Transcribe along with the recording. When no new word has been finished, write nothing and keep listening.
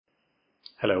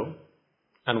Hello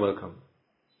and welcome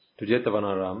to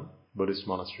Jetavanaram Buddhist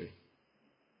Monastery.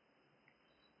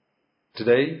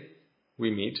 Today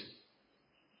we meet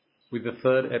with the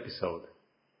third episode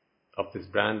of this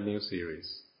brand new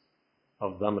series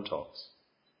of Dhamma Talks.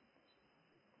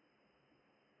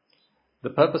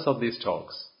 The purpose of these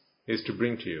talks is to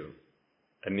bring to you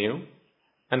a new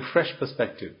and fresh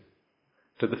perspective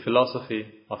to the philosophy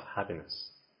of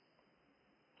happiness.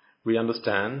 We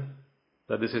understand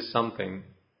that this is something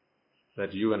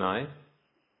that you and I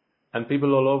and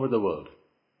people all over the world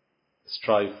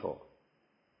strive for.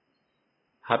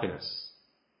 Happiness,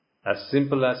 as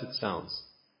simple as it sounds,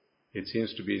 it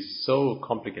seems to be so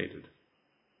complicated,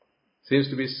 seems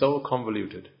to be so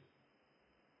convoluted.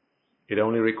 It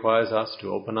only requires us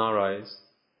to open our eyes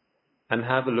and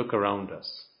have a look around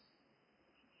us,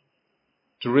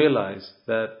 to realize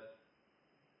that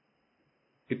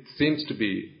it seems to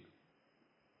be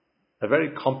a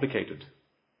very complicated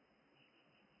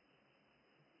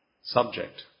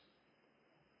subject,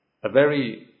 a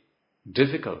very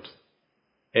difficult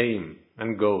aim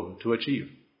and goal to achieve.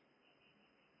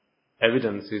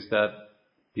 Evidence is that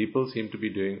people seem to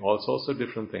be doing all sorts of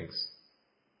different things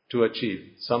to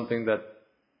achieve something that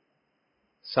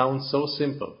sounds so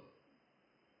simple.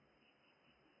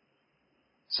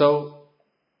 So,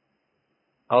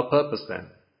 our purpose then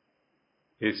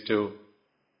is to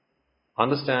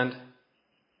understand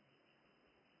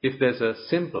if there's a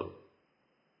simple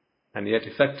and yet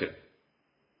effective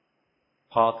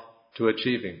path to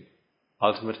achieving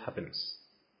ultimate happiness.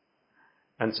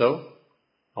 And so,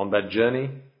 on that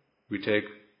journey, we take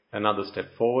another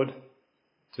step forward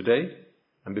today,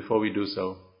 and before we do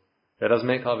so, let us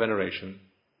make our veneration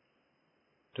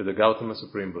to the Gautama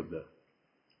Supreme Buddha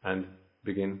and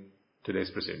begin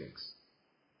today's proceedings.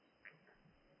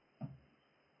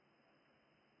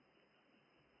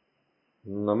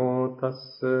 Namo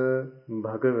tassa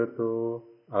bhagavato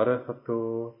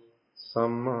arahato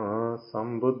samma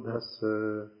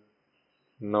sambuddhassa.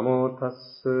 Namo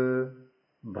tassa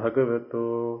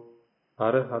bhagavato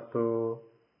arahato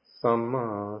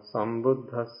samma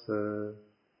sambuddhassa.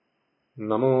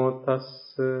 Namo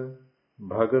tassa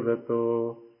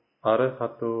bhagavato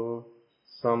arahato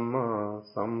samma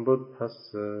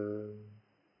sambuddhassa.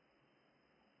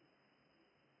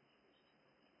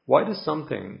 Why does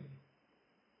something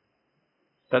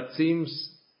that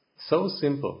seems so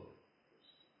simple,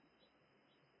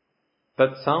 that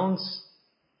sounds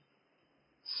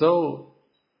so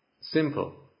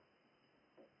simple,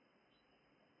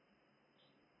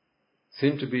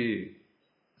 seem to be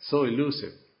so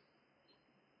elusive?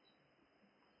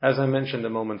 As I mentioned a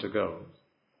moment ago,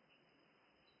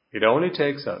 it only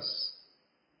takes us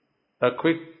a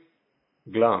quick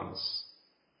glance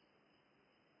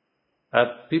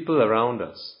at people around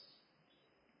us,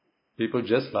 people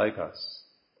just like us,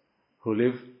 who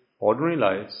live ordinary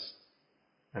lives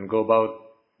and go about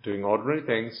doing ordinary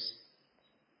things.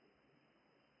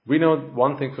 We know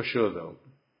one thing for sure though,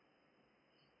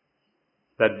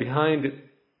 that behind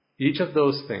each of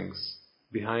those things,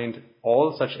 behind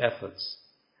all such efforts,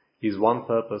 is one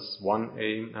purpose, one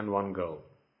aim and one goal.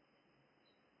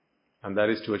 And that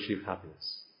is to achieve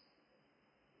happiness.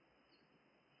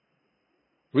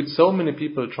 With so many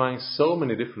people trying so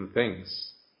many different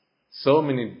things, so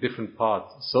many different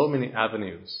paths, so many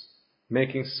avenues,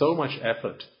 making so much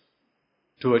effort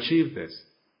to achieve this,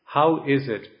 how is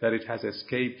it that it has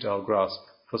escaped our grasp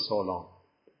for so long?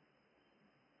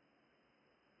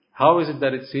 How is it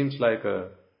that it seems like a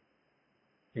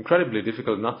incredibly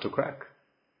difficult nut to crack?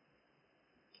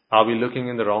 Are we looking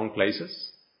in the wrong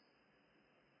places?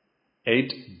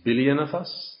 8 billion of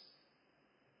us?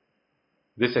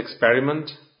 This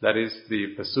experiment, that is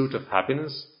the pursuit of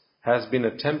happiness, has been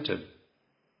attempted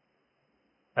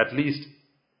at least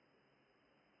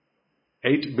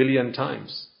 8 billion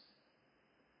times.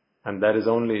 And that is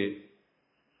only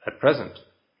at present.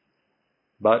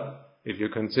 But if you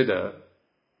consider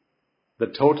the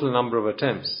total number of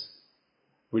attempts,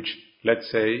 which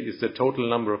let's say is the total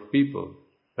number of people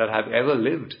that have ever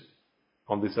lived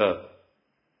on this earth,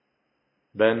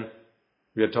 then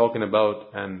we are talking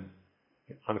about an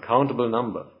uncountable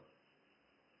number.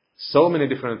 So many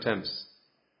different attempts,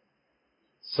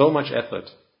 so much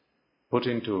effort put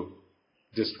into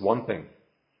just one thing.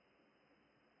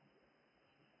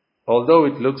 Although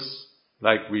it looks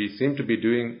like we seem to be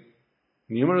doing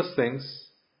numerous things,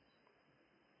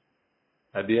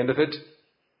 at the end of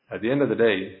the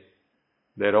day,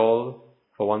 they're all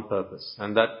for one purpose,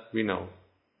 and that we know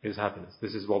is happiness.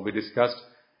 This is what we discussed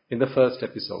in the first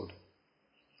episode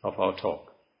of our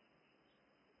talk.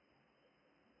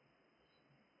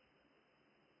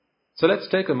 So let's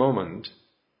take a moment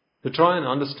to try and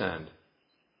understand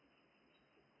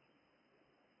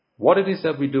what it is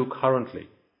that we do currently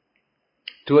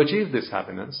to achieve this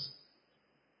happiness,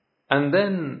 and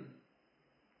then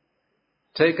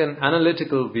take an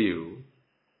analytical view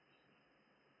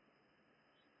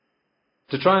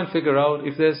to try and figure out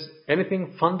if there's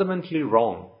anything fundamentally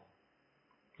wrong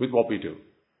with what we do.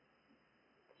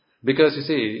 Because you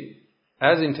see,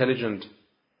 as intelligent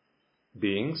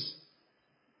beings,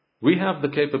 we have the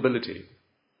capability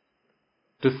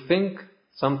to think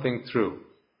something through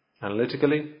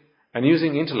analytically, and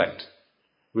using intellect,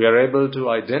 we are able to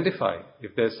identify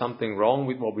if there's something wrong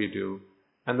with what we do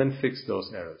and then fix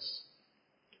those errors.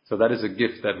 So that is a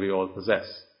gift that we all possess.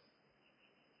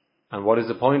 And what is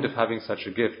the point of having such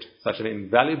a gift, such an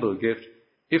invaluable gift,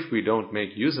 if we don't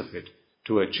make use of it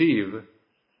to achieve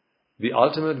the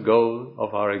ultimate goal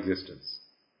of our existence?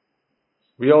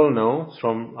 We all know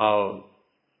from our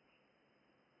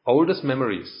oldest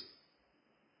memories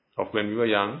of when we were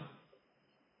young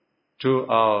to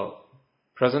our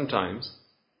present times,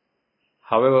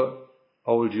 however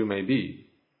old you may be,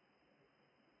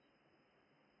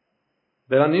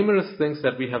 there are numerous things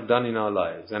that we have done in our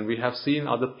lives and we have seen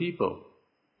other people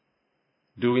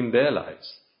do in their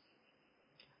lives.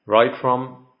 Right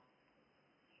from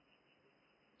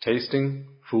tasting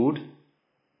food,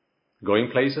 going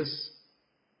places,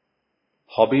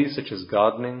 hobbies such as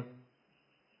gardening,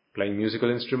 playing musical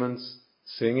instruments,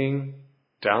 singing,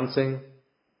 dancing,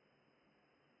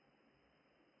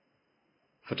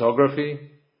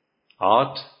 photography,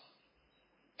 art,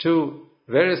 to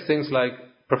various things like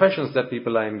professions that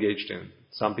people are engaged in.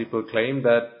 Some people claim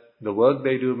that the work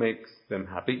they do makes them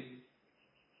happy.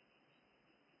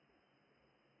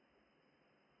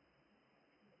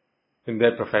 In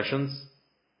their professions,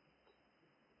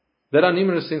 there are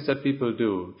numerous things that people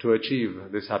do to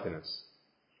achieve this happiness.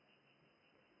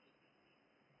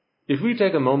 If we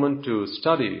take a moment to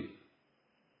study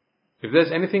if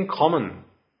there's anything common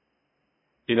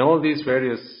in all these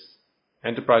various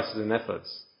enterprises and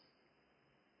efforts,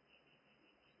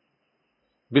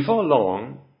 before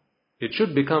long, it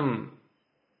should become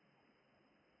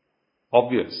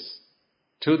obvious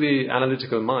to the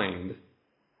analytical mind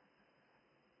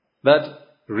that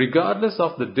regardless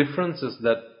of the differences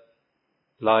that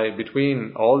lie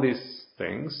between all these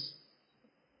things,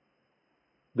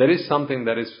 there is something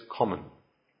that is common.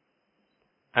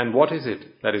 And what is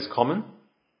it that is common?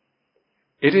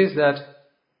 It is that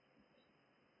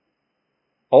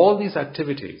all these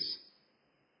activities,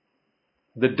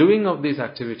 the doing of these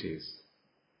activities,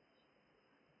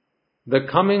 the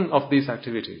coming of these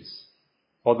activities,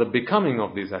 or the becoming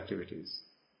of these activities,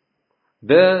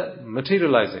 their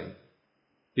materializing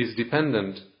is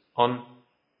dependent on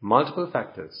multiple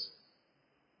factors.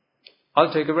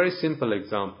 I'll take a very simple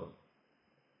example.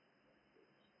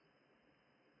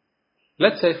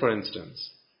 Let's say, for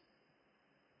instance,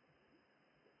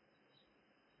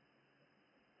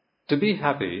 to be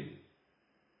happy,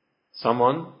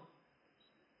 someone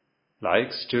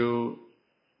likes to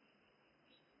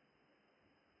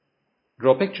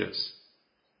draw pictures.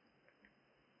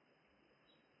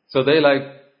 So they like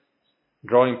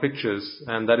drawing pictures,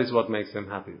 and that is what makes them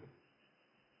happy.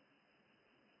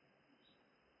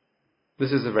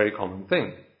 This is a very common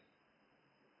thing.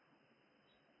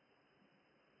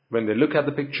 When they look at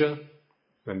the picture,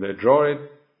 when they draw it,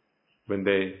 when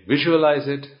they visualize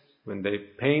it, when they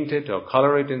paint it or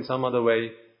color it in some other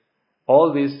way,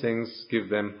 all these things give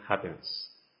them happiness.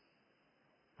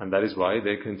 And that is why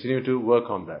they continue to work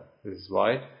on that. This is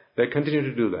why they continue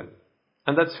to do that.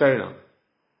 And that's fair enough.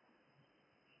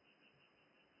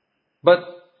 But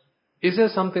is there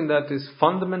something that is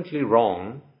fundamentally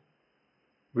wrong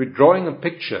with drawing a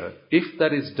picture if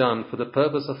that is done for the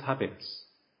purpose of happiness?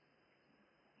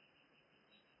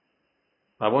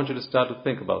 I want you to start to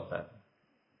think about that.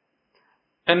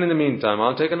 And in the meantime,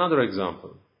 I'll take another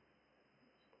example.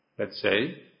 Let's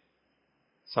say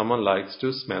someone likes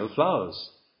to smell flowers,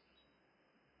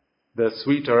 the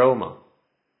sweet aroma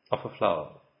of a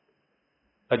flower,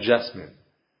 a jasmine.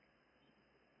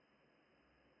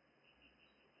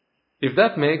 If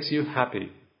that makes you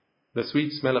happy, the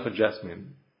sweet smell of a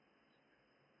jasmine,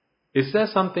 is there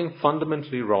something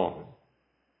fundamentally wrong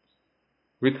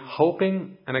with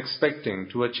hoping and expecting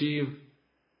to achieve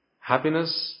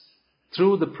happiness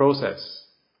through the process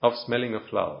of smelling a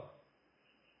flower?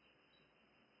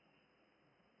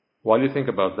 While you think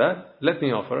about that, let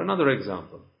me offer another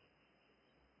example.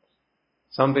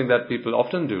 Something that people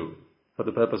often do for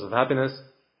the purpose of happiness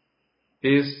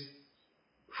is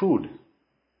food,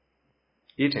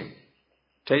 eating,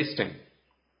 tasting.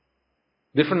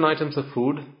 Different items of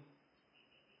food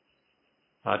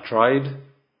are tried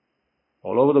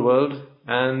all over the world,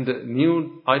 and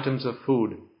new items of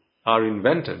food are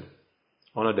invented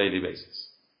on a daily basis.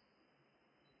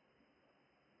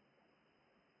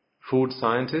 Food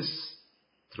scientists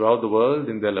throughout the world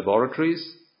in their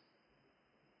laboratories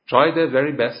try their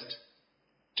very best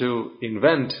to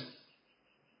invent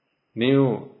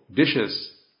new dishes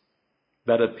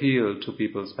that appeal to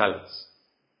people's palates.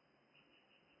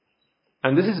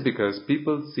 And this is because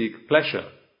people seek pleasure,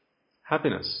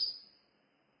 happiness,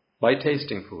 by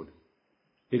tasting food.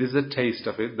 It is the taste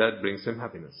of it that brings them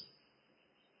happiness.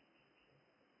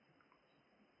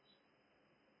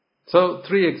 So,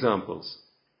 3 examples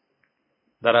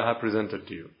that I have presented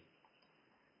to you.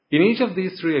 In each of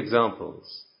these 3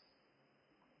 examples,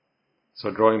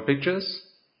 so drawing pictures,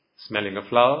 smelling a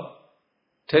flower,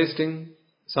 tasting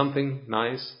something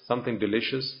nice, something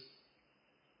delicious,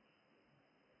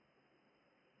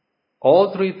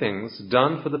 all 3 things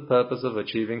done for the purpose of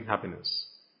achieving happiness.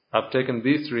 I've taken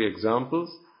these 3 examples,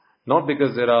 not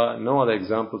because there are no other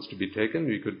examples to be taken.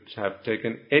 We could have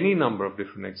taken any number of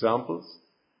different examples,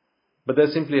 but they're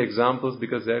simply examples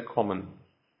because they're common.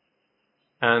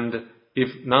 And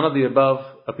if none of the above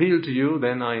appeal to you,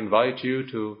 then I invite you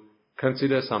to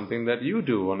consider something that you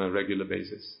do on a regular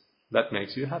basis that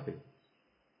makes you happy.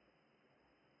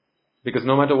 Because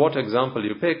no matter what example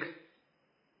you pick,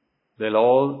 they'll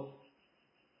all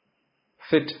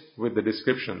fit with the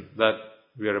description that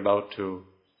we are about to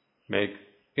make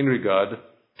in regard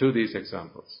to these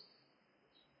examples.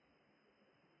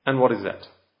 And what is that?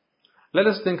 Let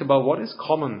us think about what is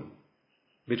common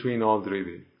between all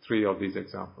 3 of these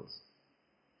examples.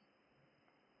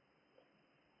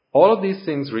 All of these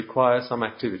things require some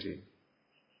activity.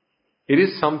 It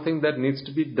is something that needs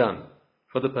to be done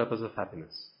for the purpose of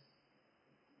happiness.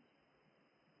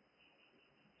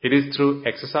 It is through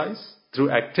exercise,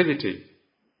 through activity,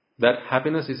 that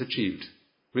happiness is achieved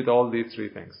with all these 3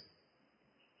 things.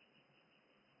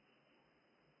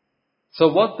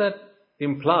 So what that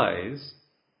implies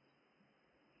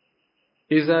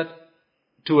is that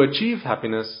to achieve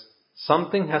happiness,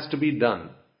 something has to be done.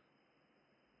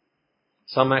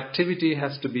 Some activity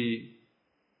has to be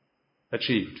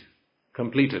achieved,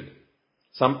 completed.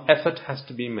 Some effort has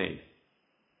to be made.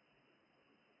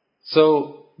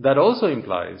 So that also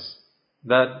implies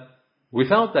that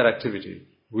without that activity,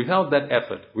 without that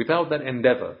effort, without that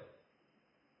endeavor,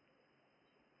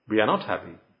 we are not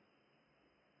happy.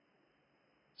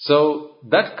 So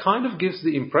that kind of gives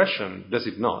the impression, does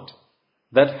it not,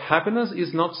 that happiness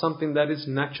is not something that is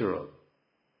natural.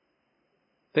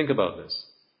 Think about this.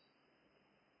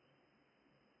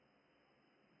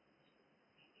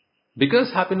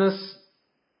 Because happiness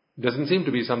doesn't seem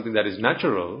to be something that is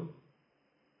natural,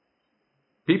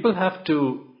 people have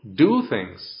to do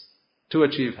things to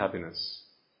achieve happiness.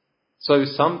 So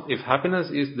if happiness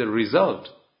is the result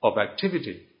of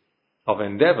activity, of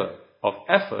endeavor, of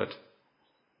effort,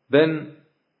 then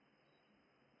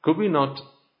could we not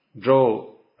draw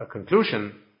a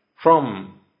conclusion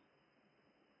from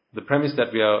the premise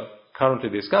that we are currently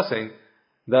discussing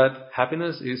that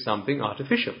happiness is something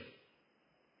artificial?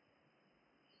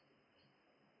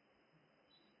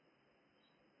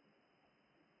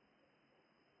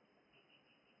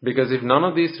 Because if none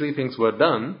of these 3 things were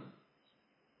done,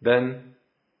 then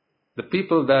the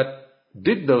people that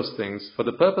did those things for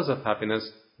the purpose of happiness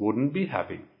wouldn't be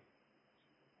happy.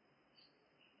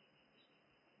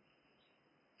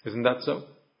 Isn't that so?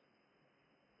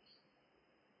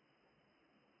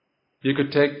 You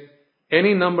could take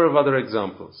any number of other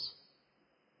examples,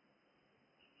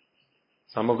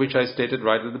 some of which I stated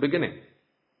right at the beginning.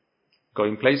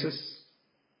 Going places,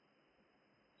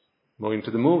 going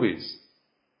to the movies,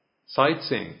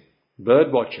 sightseeing,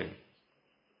 bird watching,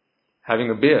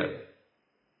 having a beer,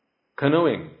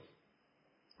 canoeing,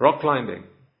 rock climbing,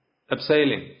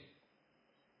 abseiling,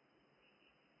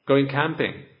 going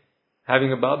camping,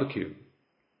 having a barbecue,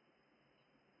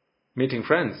 meeting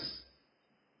friends,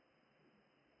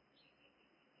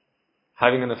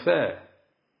 having an affair.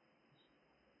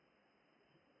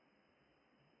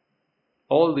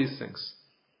 All these things.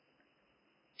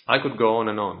 I could go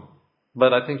on,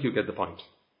 but I think you get the point.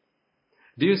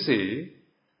 Do you see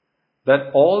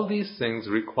that all these things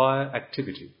require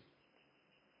activity?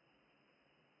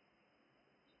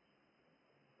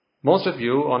 Most of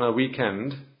you on a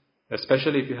weekend,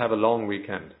 especially if you have a long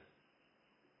weekend,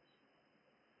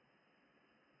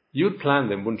 you'd plan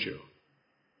them, wouldn't you?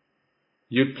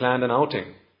 You'd plan an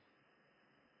outing.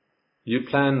 You'd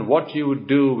plan what you would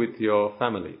do with your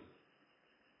family.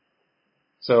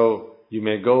 So you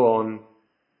may go on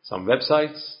some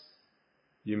websites,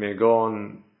 you may go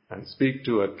on and speak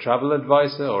to a travel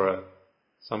advisor or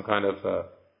some kind of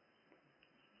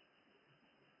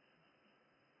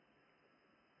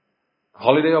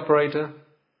holiday operator,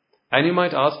 and you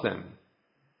might ask them,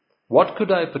 what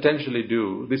could I potentially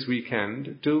do this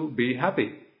weekend to be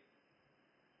happy?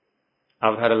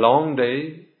 I've had a long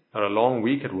day or a long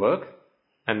week at work,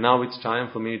 and now it's time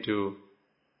for me to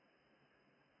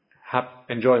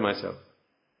enjoy myself.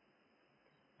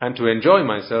 And to enjoy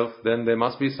myself, then there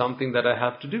must be something that I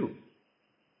have to do.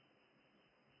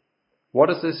 What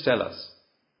does this tell us?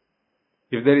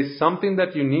 If there is something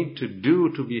that you need to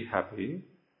do to be happy,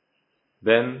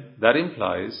 then that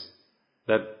implies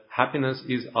that happiness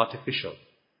is artificial.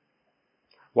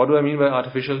 What do I mean by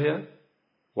artificial here?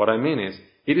 What I mean is,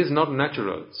 it is not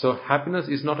natural. So happiness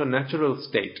is not a natural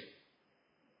state.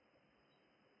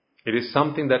 It is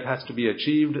something that has to be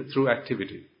achieved through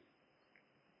activity.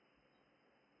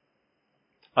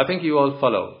 I think you all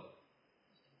follow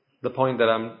the point that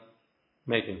I'm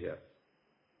making here.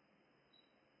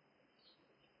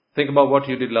 Think about what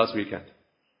you did last weekend.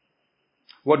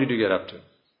 What did you get up to?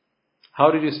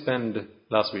 How did you spend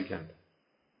last weekend?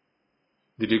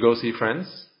 Did you go see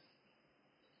friends?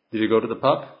 Did you go to the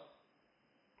pub?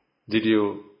 Did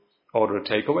you order a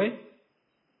takeaway?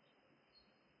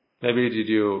 Maybe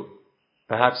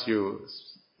perhaps you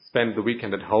spent the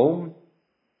weekend at home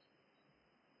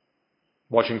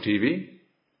watching TV?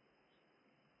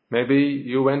 Maybe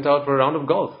you went out for a round of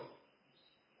golf.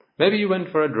 Maybe you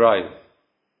went for a drive.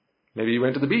 Maybe you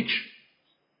went to the beach.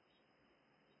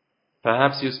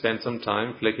 Perhaps you spent some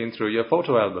time flicking through your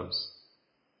photo albums.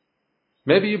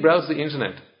 Maybe you browsed the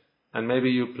internet, and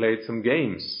maybe you played some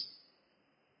games.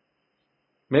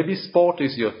 Maybe sport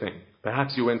is your thing.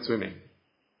 Perhaps you went swimming.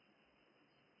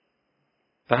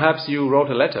 Perhaps you wrote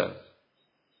a letter.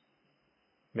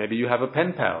 Maybe you have a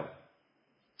pen pal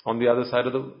on the other side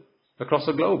across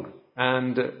the globe.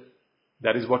 And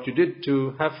that is what you did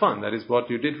to have fun. That is what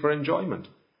you did for enjoyment.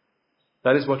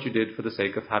 That is what you did for the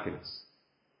sake of happiness.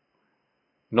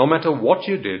 No matter what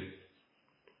you did,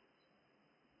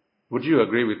 would you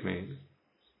agree with me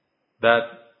that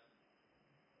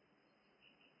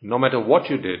no matter what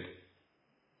you did,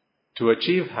 to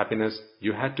achieve happiness,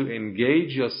 you had to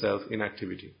engage yourself in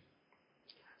activity?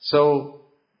 So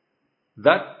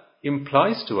that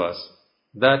implies to us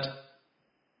that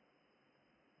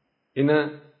in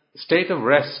a state of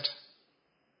rest,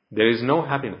 there is no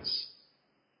happiness.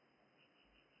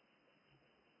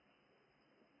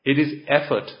 It is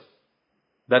effort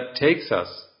that takes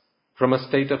us from a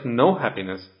state of no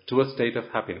happiness to a state of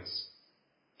happiness.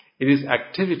 It is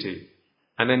activity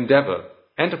and endeavor,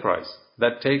 enterprise,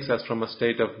 that takes us from a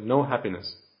state of no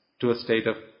happiness to a state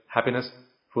of happiness,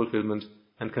 fulfillment,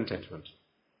 and contentment.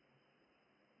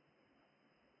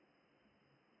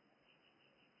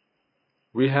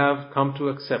 We have come to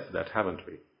accept that, haven't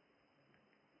we?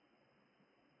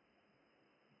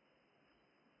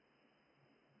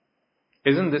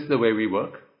 Isn't this the way we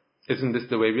work? Isn't this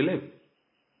the way we live?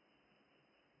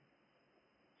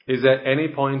 Is there any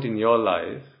point in your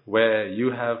life where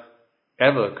you have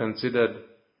ever considered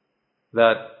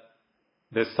that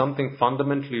there's something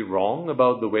fundamentally wrong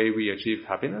about the way we achieve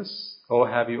happiness? Or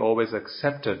have you always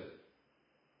accepted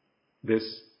this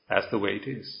as the way it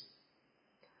is?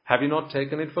 Have you not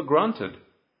taken it for granted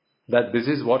that this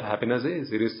is what happiness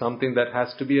is? It is something that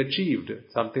has to be achieved,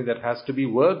 something that has to be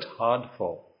worked hard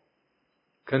for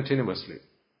continuously.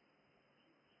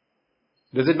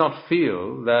 Does it not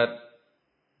feel that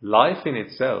life in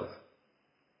itself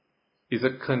is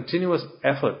a continuous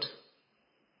effort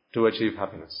to achieve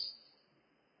happiness?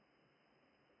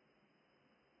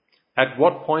 At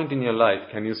what point in your life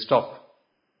can you stop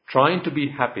trying to be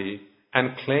happy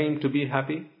and claim to be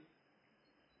happy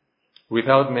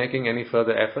without making any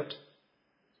further effort?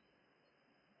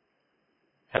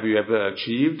 Have you ever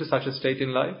achieved such a state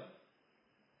in life?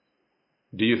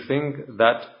 Do you think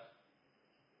that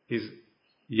is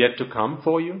yet to come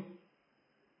for you?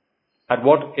 At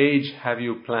what age have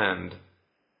you planned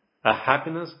a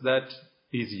happiness that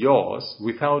is yours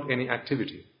without any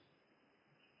activity?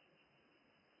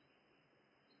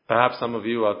 Perhaps some of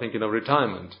you are thinking of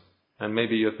retirement, and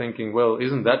maybe you're thinking, well,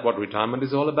 isn't that what retirement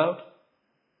is all about?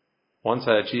 Once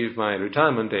I achieve my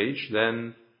retirement age,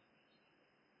 then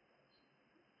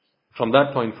from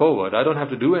that point forward, I don't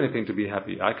have to do anything to be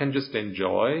happy. I can just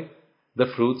enjoy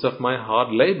the fruits of my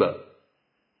hard labor.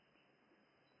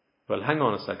 Well, hang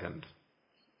on a second.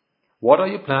 What are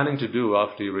you planning to do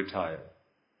after you retire?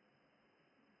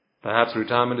 Perhaps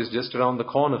retirement is just around the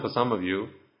corner for some of you,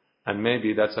 and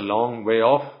maybe that's a long way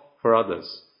off for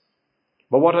others.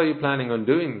 But what are you planning on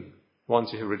doing once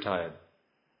you have retired?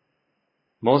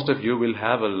 Most of you will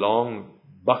have a long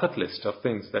bucket list of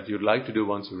things that you'd like to do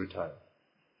once you retire.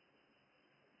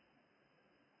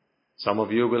 Some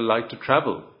of you will like to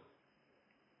travel.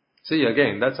 See,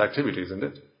 again, that's activity, isn't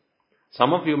it?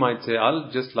 Some of you might say,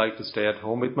 I'll just like to stay at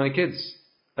home with my kids.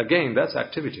 Again, that's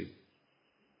activity.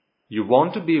 You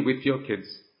want to be with your kids.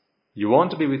 You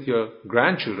want to be with your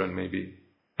grandchildren maybe.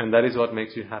 And that is what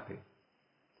makes you happy.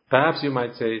 Perhaps you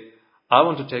might say, I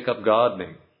want to take up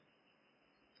gardening.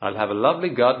 I'll have a lovely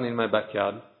garden in my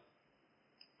backyard.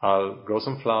 I'll grow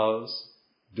some flowers,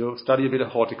 study a bit of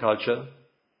horticulture,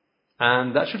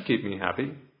 and that should keep me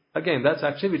happy. Again, that's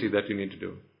activity that you need to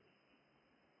do.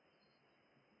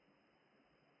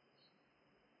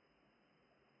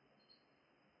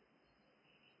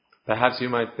 Perhaps you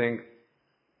might think,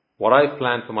 what I've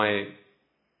planned for my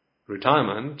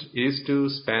retirement is to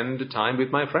spend time with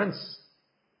my friends,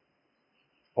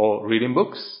 or reading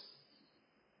books,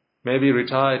 maybe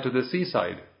retire to the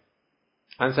seaside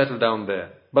and settle down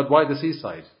there. But why the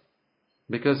seaside?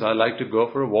 Because I like to go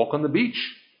for a walk on the beach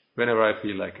whenever I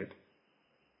feel like it.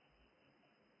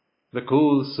 The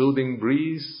cool, soothing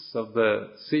breeze of the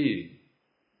sea,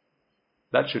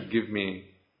 that should keep me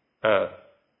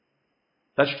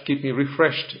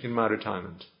refreshed in my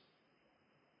retirement.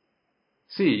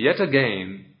 See, yet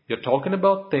again, you're talking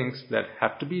about things that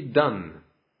have to be done.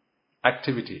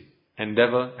 Activity,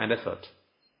 endeavor and effort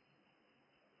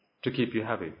to keep you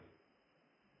happy.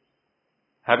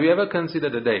 Have you ever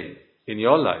considered a day in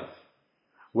your life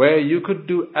where you could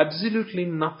do absolutely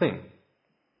nothing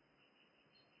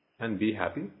and be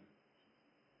happy?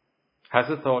 Has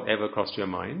a thought ever crossed your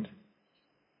mind?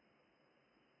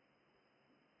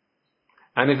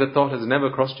 And if the thought has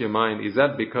never crossed your mind, is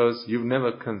that because you've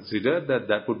never considered that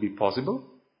that would be possible?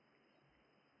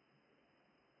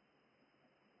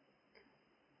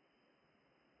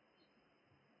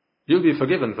 You'll be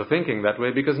forgiven for thinking that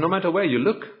way, because no matter where you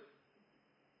look,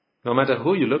 no matter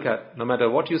who you look at, no matter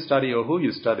what you study or who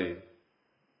you study,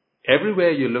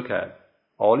 everywhere you look at,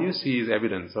 all you see is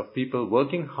evidence of people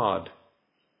working hard,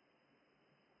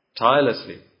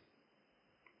 tirelessly,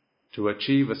 to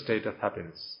achieve a state of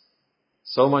happiness.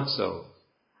 So much so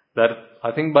that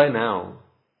I think by now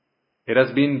it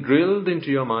has been drilled into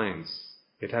your minds.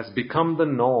 It has become the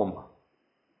norm.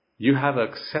 You have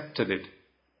accepted it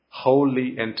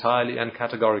wholly, entirely and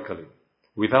categorically,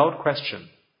 without question,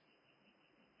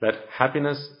 that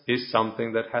happiness is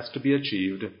something that has to be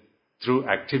achieved through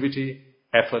activity,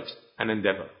 effort and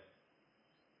endeavor.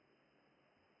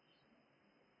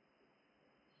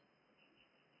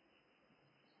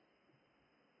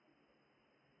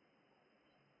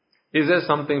 Is there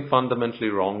something fundamentally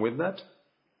wrong with that?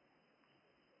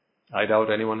 I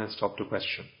doubt anyone has stopped to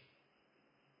question.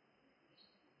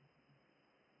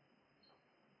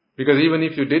 Because even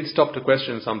if you did stop to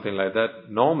question something like that,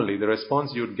 normally the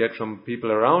response you would get from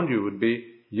people around you would be,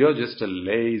 you're just a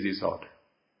lazy sort.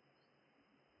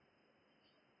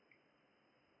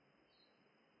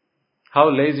 How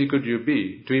lazy could you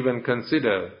be to even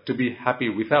consider to be happy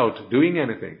without doing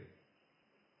anything?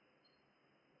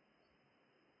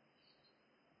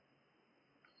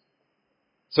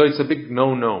 So it's a big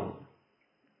no-no.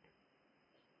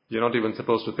 You're not even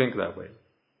supposed to think that way.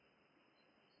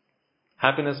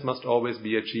 Happiness must always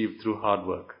be achieved through hard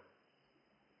work.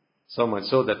 So much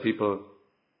so that people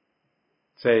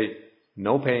say,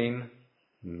 no pain,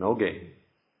 no gain.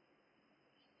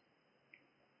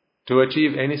 To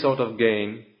achieve any sort of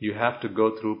gain, you have to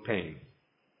go through pain.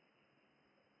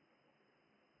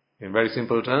 In very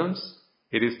simple terms,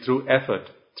 it is through effort,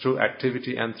 through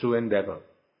activity and through endeavor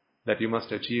that you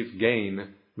must achieve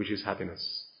gain, which is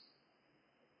happiness.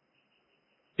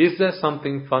 Is there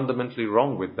something fundamentally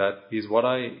wrong with that? Is what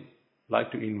I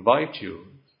like to invite you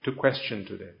to question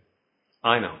today.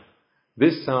 I know,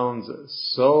 this sounds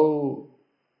so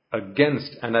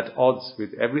against and at odds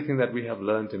with everything that we have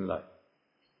learnt in life.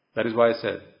 That is why I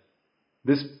said,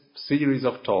 this series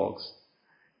of talks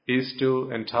is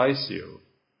to entice you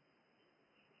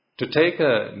to take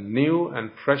a new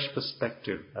and fresh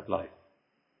perspective at life.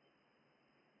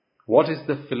 What is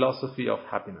the philosophy of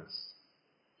happiness?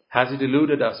 Has it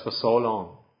eluded us for so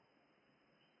long?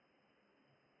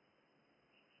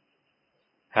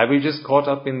 Have we just caught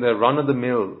up in the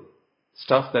run-of-the-mill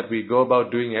stuff that we go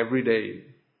about doing every day?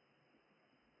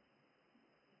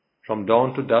 From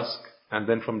dawn to dusk and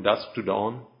then from dusk to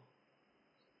dawn?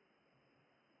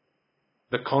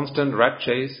 The constant rat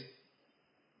chase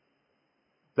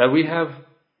that we have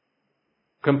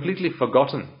completely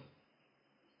forgotten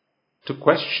to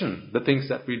question the things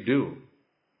that we do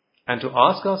and to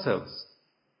ask ourselves,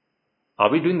 are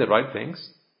we doing the right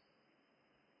things?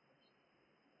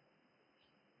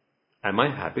 Am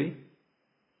I happy?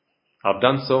 I've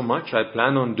done so much, I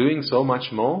plan on doing so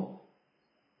much more.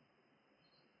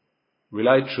 Will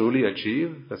I truly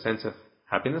achieve a sense of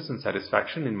happiness and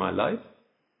satisfaction in my life?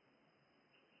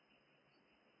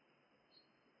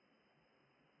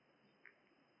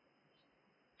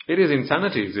 It is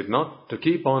insanity, is it not, to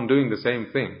keep on doing the same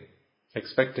thing,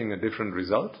 expecting a different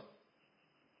result?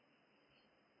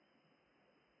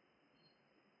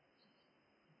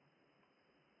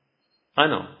 I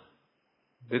know,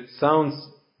 it sounds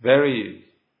very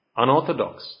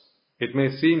unorthodox. It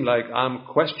may seem like I'm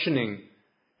questioning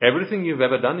everything you've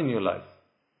ever done in your life.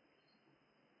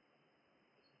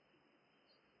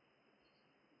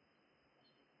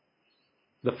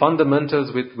 The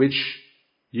fundamentals with which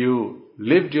you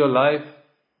lived your life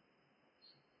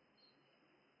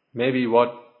may be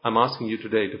what I'm asking you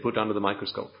today to put under the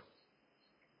microscope.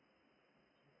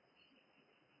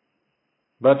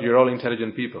 But you're all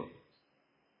intelligent people.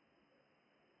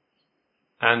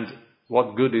 And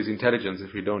what good is intelligence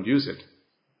if we don't use it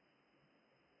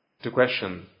to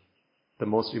question the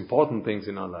most important things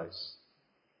in our lives?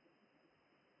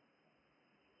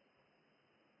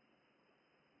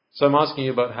 So I'm asking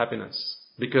you about happiness,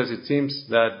 because it seems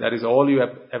that that is all you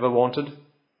have ever wanted.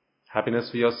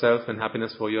 Happiness for yourself and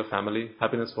happiness for your family,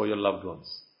 happiness for your loved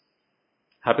ones.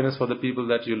 Happiness for the people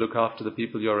that you look after, the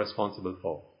people you're responsible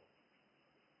for.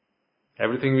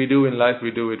 Everything we do in life,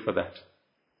 we do it for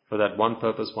that one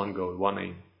purpose, one goal, one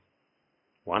aim,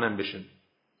 one ambition.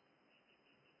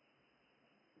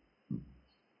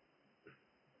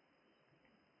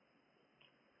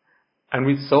 And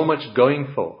with so much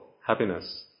going for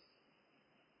happiness,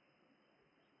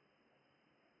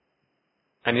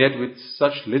 and yet with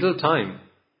such little time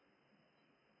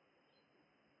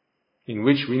in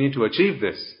which we need to achieve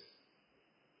this,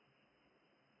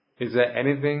 is there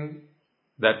anything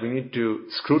that we need to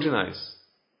scrutinize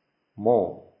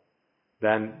more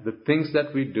than the things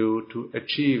that we do to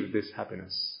achieve this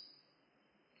happiness?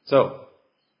 So,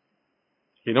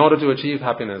 in order to achieve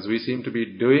happiness, we seem to be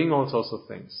doing all sorts of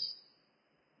things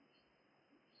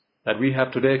that we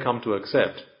have today come to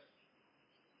accept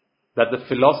that the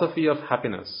philosophy of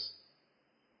happiness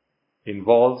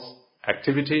involves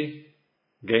activity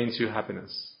gains you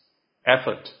happiness,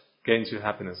 effort gains you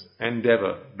happiness,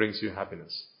 endeavor brings you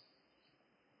happiness.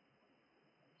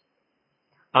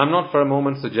 I'm not for a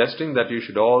moment suggesting that you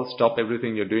should all stop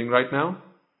everything you're doing right now,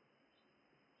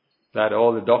 that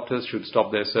all the doctors should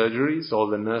stop their surgeries, all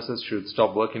the nurses should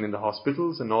stop working in the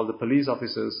hospitals, and all the police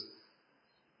officers,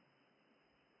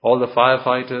 all the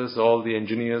firefighters, all the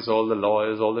engineers, all the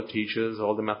lawyers, all the teachers,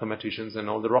 all the mathematicians, and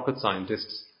all the rocket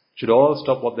scientists should all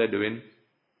stop what they're doing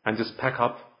and just pack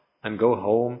up and go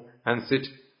home and sit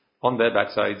on their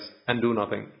backsides and do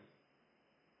nothing.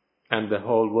 And the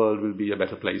whole world will be a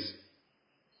better place.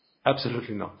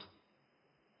 Absolutely not.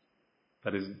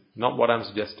 That is not what I'm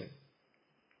suggesting.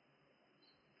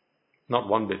 Not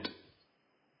one bit.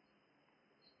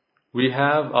 We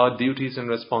have our duties and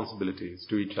responsibilities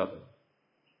to each other.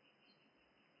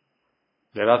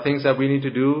 There are things that we need to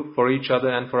do for each other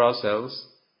and for ourselves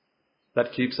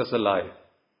that keeps us alive,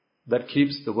 that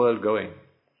keeps the world going.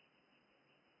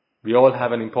 We all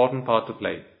have an important part to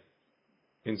play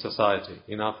in society,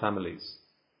 in our families,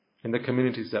 in the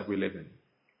communities that we live in.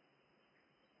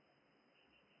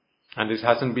 And this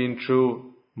hasn't been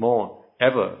true more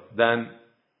ever than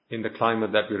in the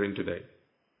climate that we're in today.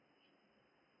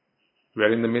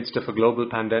 We're in the midst of a global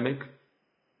pandemic,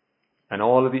 and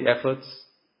all of the efforts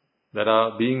that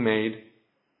are being made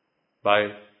by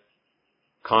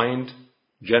kind,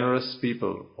 generous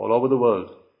people all over the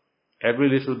world, every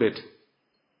little bit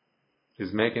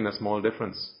is making a small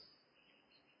difference.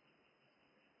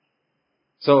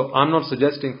 So I'm not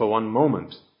suggesting for one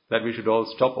moment that we should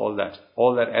all stop all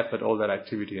that effort, all that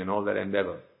activity and all that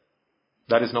endeavor.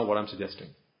 That is not what I'm suggesting.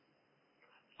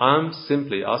 I'm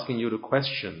simply asking you to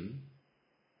question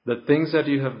the things that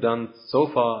you have done so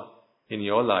far in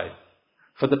your life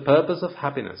for the purpose of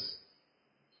happiness.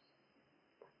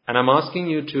 And I'm asking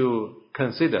you to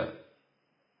consider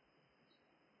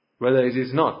whether is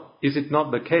it not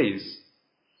the case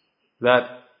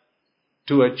that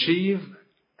to achieve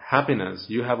happiness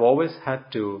you have always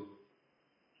had to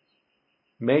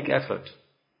make effort,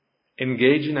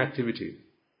 engage in activity.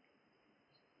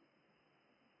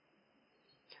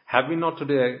 Have we not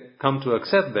today come to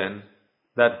accept then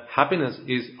that happiness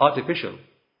is artificial?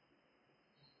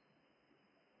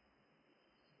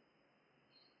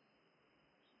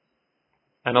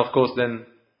 And of course then,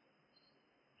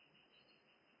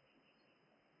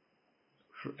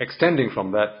 extending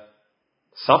from that,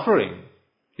 suffering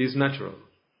is natural.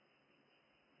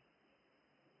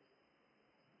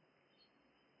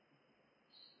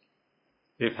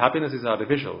 If happiness is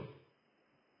artificial,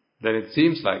 then it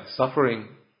seems like suffering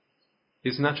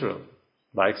is natural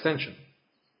by extension.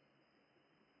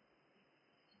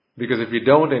 Because if we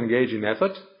don't engage in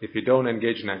effort, if we don't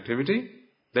engage in activity,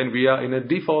 then we are in a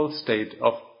default state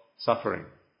of suffering.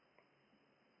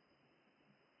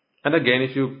 And again,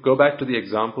 if you go back to the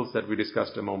examples that we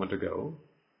discussed a moment ago,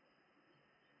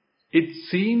 it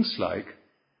seems like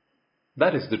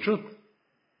that is the truth.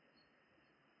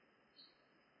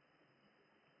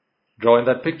 Drawing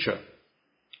that picture,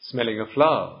 smelling a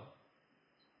flower,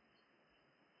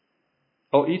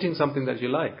 or eating something that you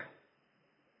like.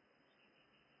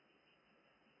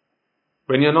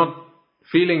 When you're not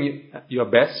feeling your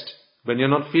best, when you're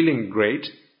not feeling great,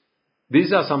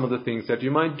 these are some of the things that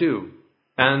you might do.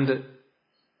 And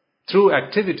through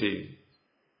activity,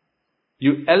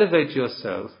 you elevate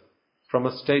yourself from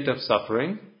a state of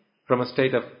suffering, from a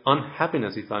state of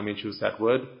unhappiness, if I may choose that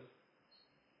word,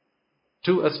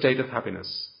 to a state of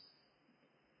happiness.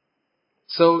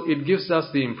 So it gives us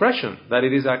the impression that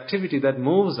it is activity that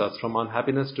moves us from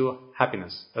unhappiness to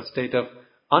happiness, a state of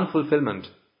unfulfillment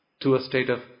to a state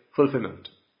of fulfillment.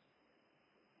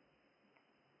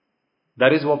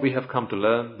 That is what we have come to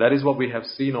learn, that is what we have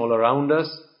seen all around us,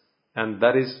 and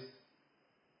that is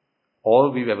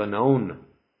all we've ever known.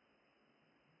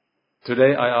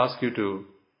 Today I ask you to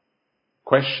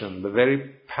question the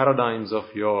very paradigms of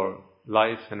your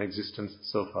life and existence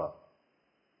so far.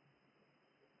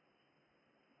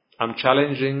 I'm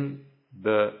challenging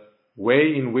the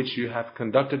way in which you have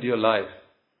conducted your life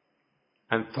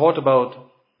and thought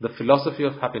about the philosophy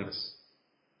of happiness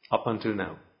up until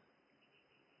now.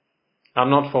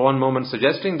 I'm not for one moment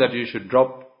suggesting that you should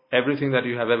drop everything that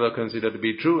you have ever considered to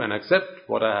be true and accept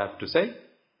what I have to say.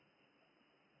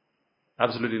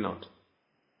 Absolutely not.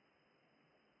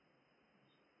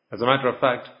 As a matter of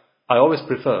fact, I always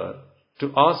prefer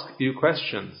to ask you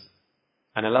questions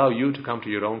and allow you to come to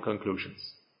your own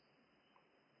conclusions.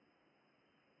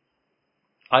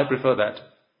 I prefer that.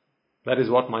 That is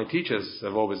what my teachers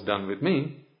have always done with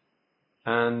me,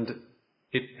 and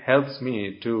it helps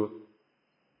me to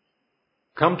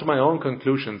come to my own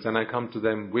conclusions, and I come to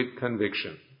them with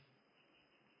conviction.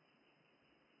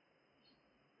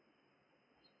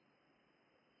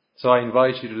 So I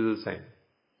invite you to do the same.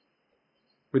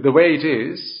 With the way it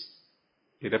is,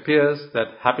 it appears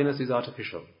that happiness is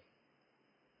artificial.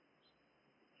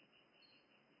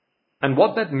 And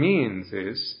what that means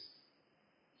is,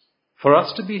 for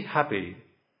us to be happy,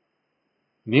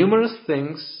 numerous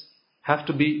things have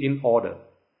to be in order.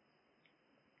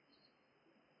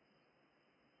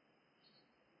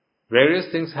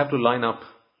 Various things have to line up.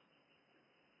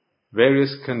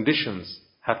 Various conditions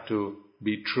have to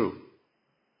be true.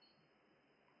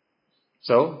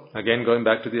 So, again going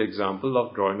back to the example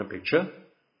of drawing a picture,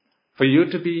 for you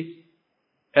to be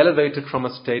elevated from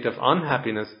a state of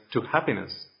unhappiness to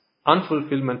happiness,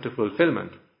 unfulfillment to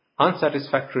fulfillment,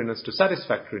 unsatisfactoriness to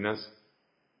satisfactoriness,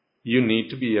 you need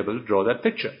to be able to draw that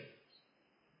picture.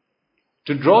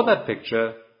 To draw that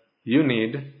picture, you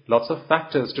need lots of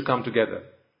factors to come together,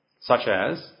 such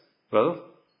as, well,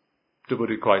 to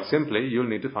put it quite simply, you'll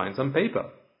need to find some paper.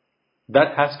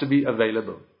 That has to be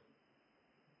available.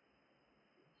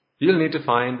 You'll need to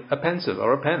find a pencil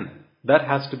or a pen. That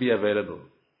has to be available.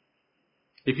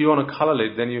 If you want to color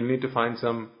it, then you'll need to find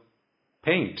some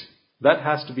paint. That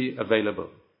has to be available.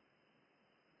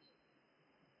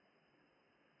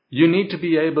 You need to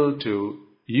be able to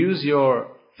use your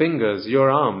fingers, your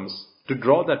arms, to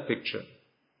draw that picture.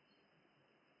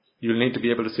 You'll need to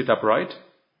be able to sit upright.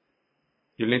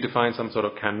 You'll need to find some sort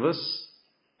of canvas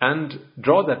and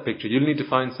draw that picture. You'll need to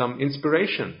find some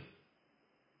inspiration.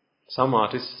 Some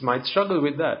artists might struggle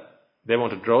with that. They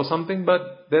want to draw something,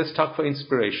 but they're stuck for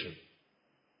inspiration.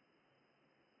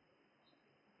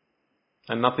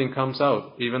 And nothing comes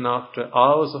out, even after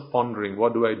hours of pondering,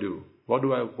 what do I do? What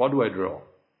do I draw?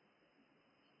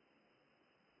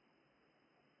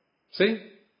 See?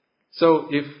 So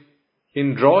if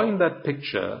in drawing that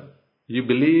picture, you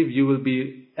believe you will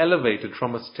be elevated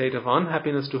from a state of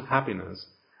unhappiness to happiness,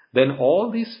 then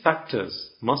all these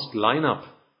factors must line up.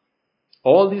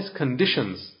 All these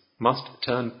conditions must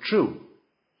turn true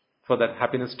for that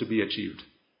happiness to be achieved.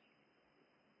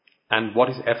 And what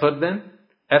is effort then?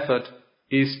 Effort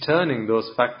is turning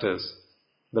those factors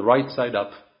the right side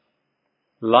up,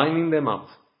 lining them up,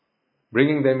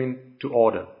 bringing them into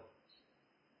order.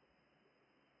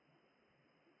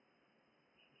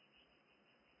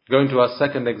 Going to our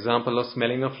second example of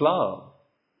smelling a flower.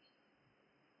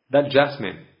 That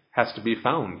jasmine has to be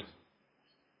found.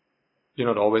 You're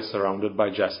not always surrounded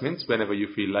by jasmines whenever you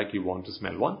feel like you want to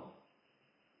smell one.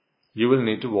 You will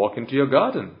need to walk into your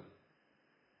garden.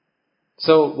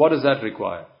 So what does that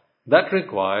require? That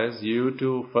requires you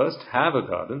to first have a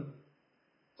garden.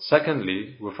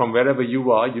 Secondly, from wherever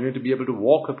you are, you need to be able to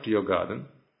walk up to your garden.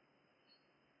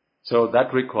 So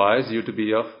that requires you to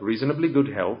be of reasonably good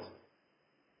health.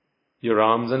 Your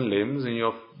arms and limbs and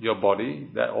your body,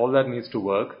 all that needs to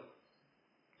work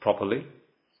properly.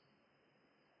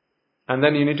 And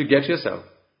then you need to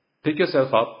pick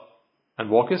yourself up and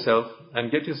walk yourself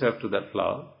and get yourself to that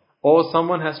flower. Or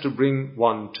someone has to bring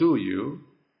one to you.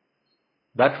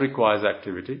 That requires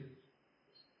activity.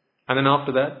 And then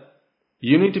after that,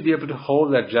 you need to be able to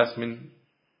hold that jasmine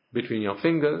between your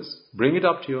fingers, bring it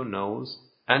up to your nose,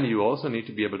 and you also need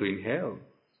to be able to inhale.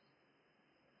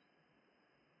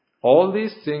 All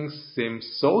these things seem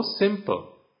so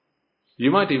simple.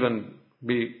 You might even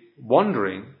be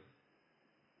wondering,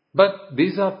 but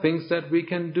these are things that we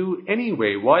can do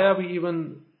anyway. Why are we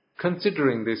even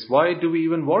considering this? Why do we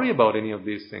even worry about any of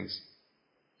these things?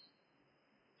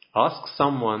 Ask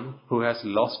someone who has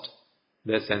lost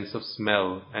their sense of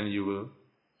smell and you will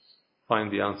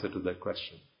find the answer to that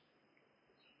question.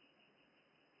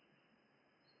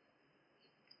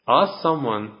 Ask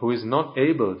someone who is not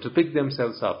able to pick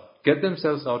themselves up, get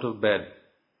themselves out of bed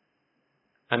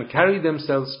and carry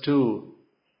themselves to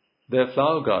their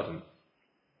flower garden,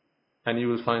 and you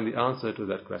will find the answer to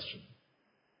that question.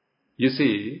 You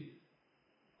see,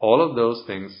 all of those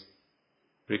things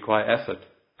require effort,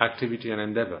 activity and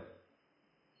endeavor.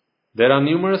 There are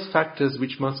numerous factors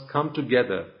which must come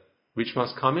together, which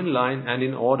must come in line and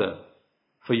in order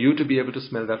for you to be able to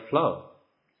smell that flower.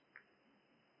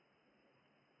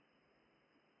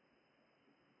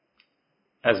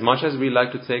 As much as we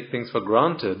like to take things for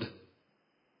granted,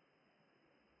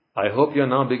 I hope you are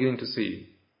now beginning to see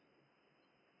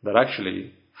that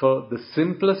actually, for the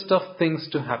simplest of things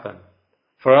to happen,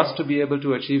 for us to be able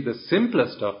to achieve the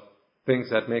simplest of things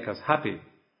that make us happy,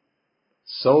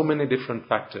 so many different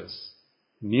factors,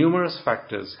 numerous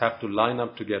factors have to line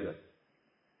up together.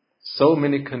 So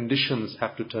many conditions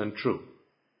have to turn true.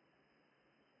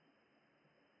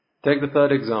 Take the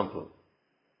third example.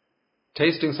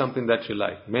 Tasting something that you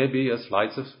like. Maybe a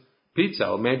slice of pizza,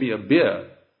 or maybe a beer,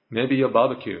 maybe a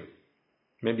barbecue,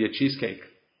 maybe a cheesecake,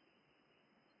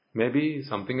 maybe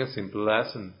something as simple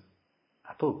as an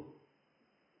apple.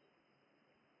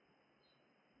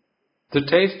 To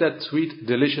taste that sweet,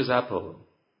 delicious apple,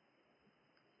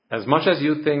 as much as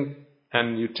you think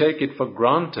and you take it for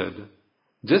granted,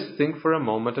 just think for a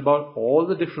moment about all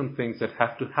the different things that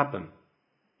have to happen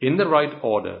in the right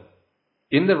order,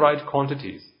 in the right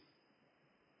quantities,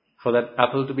 for that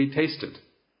apple to be tasted.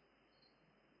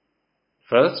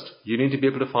 First, you need to be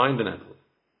able to find an apple.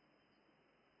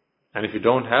 And if you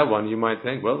don't have one, you might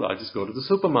think, well, I'll just go to the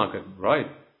supermarket, right?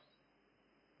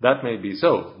 That may be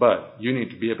so, but you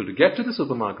need to be able to get to the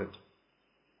supermarket.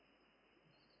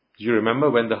 Do you remember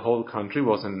when the whole country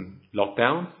was in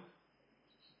lockdown?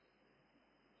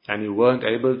 And you weren't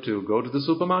able to go to the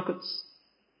supermarkets?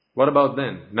 What about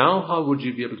then? Now how would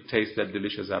you be able to taste that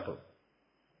delicious apple?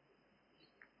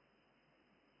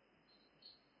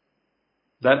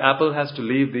 That apple has to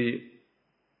leave the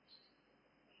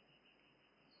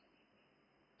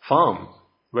farm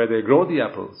where they grow the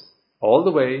apples all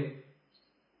the way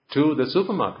to the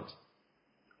supermarket.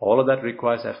 All of that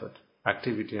requires effort,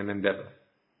 activity and endeavor.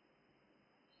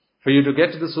 For you to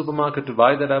get to the supermarket to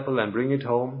buy that apple and bring it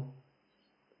home,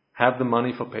 have the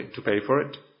money to pay for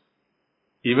it,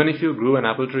 even if you grew an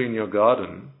apple tree in your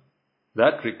garden,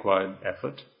 that required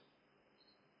effort.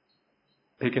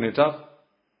 Picking it up,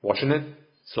 washing it,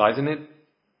 slicing it,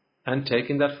 and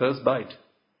taking that first bite.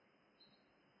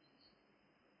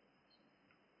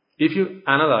 If you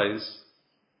analyze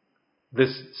this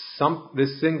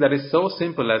thing that is so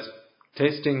simple as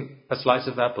tasting a slice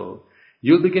of apple,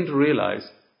 you'll begin to realize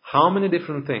how many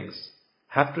different things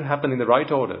have to happen in the right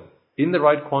order, in the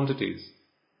right quantities,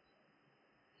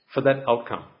 for that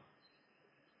outcome.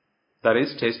 That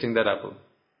is, tasting that apple.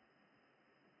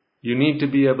 You need to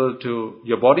be able to,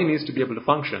 your body needs to be able to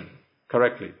function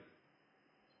correctly.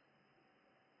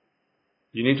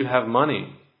 You need to have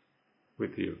money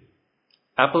with you.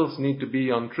 Apples need to be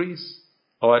on trees,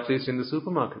 or at least in the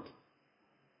supermarket.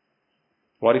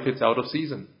 What if it's out of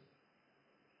season?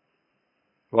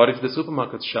 What if the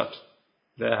supermarket's shut?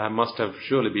 There must have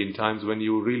surely been times when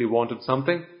you really wanted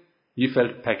something, you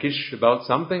felt peckish about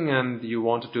something and you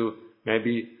wanted to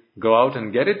maybe go out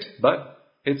and get it, but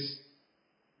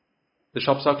the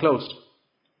shops are closed.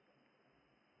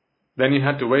 Then you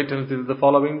had to wait until the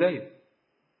following day.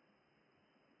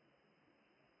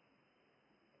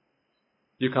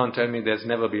 You can't tell me there's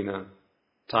never been a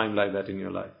time like that in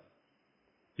your life.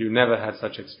 You never had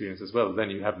such experiences. Well, then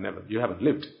you haven't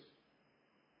lived.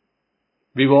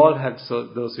 We've all had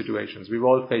those situations. We've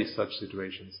all faced such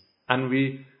situations.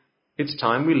 And it's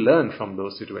time we learn from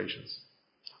those situations.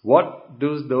 What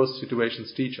do those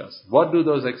situations teach us? What do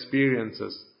those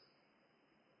experiences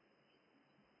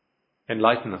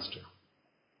enlighten us to?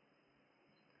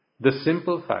 The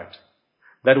simple fact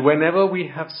that whenever we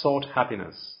have sought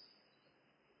happiness,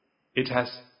 it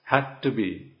has had to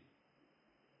be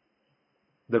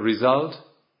the result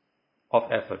of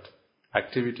effort,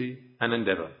 activity and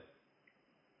endeavor.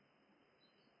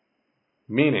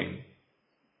 Meaning,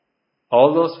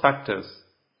 all those factors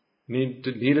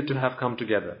needed to have come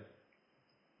together.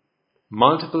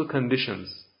 Multiple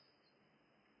conditions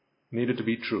needed to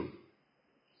be true.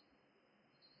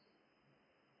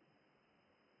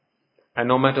 And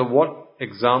no matter what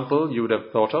example you would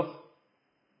have thought of,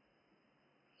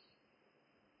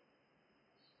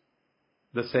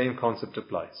 the same concept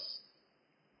applies.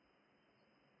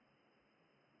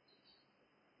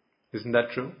 Isn't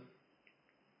that true?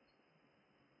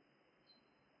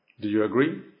 Do you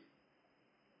agree?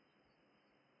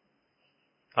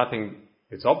 I think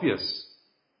it's obvious.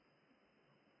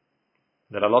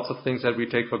 There are lots of things that we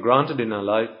take for granted in our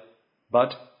life,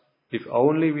 but if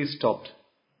only we stopped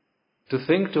to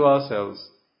think to ourselves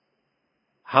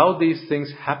how these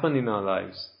things happen in our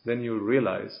lives, then you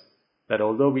realize that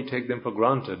although we take them for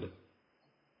granted,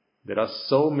 there are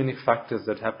so many factors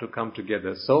that have to come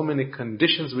together, so many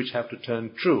conditions which have to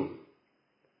turn true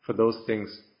for those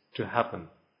things to happen.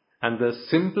 And the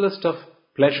simplest of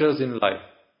pleasures in life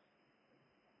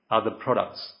are the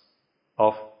products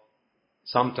of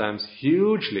sometimes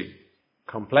hugely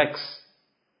complex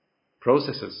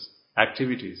processes,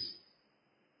 activities,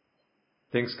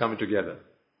 things coming together.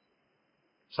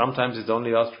 Sometimes it's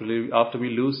only after we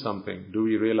lose something do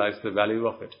we realize the value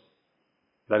of it.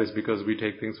 That is because we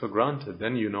take things for granted.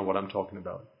 Then you know what I'm talking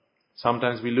about.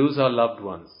 Sometimes we lose our loved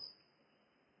ones,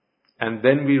 and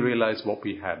then we realize what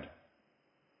we had.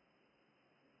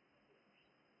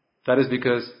 That is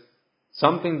because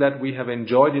something that we have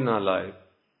enjoyed in our life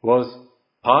was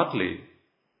partly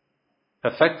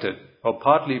affected or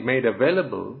partly made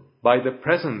available by the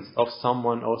presence of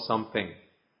someone or something.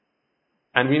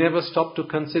 And we never stopped to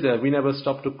consider, we never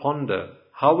stopped to ponder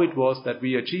how it was that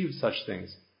we achieved such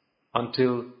things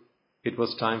until it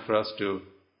was time for us to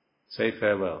say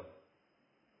farewell.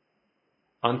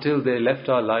 Until they left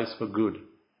our lives for good.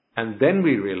 And then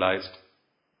we realized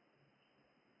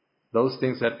those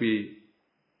things that we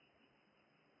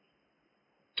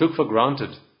took for granted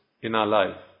in our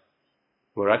life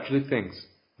were actually things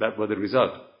that were the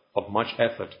result of much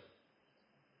effort,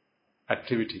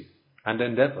 activity and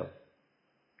endeavor.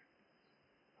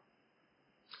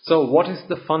 So what is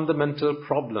the fundamental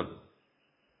problem,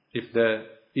 if there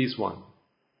is one,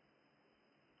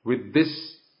 with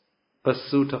this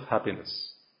pursuit of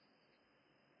happiness?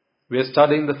 We are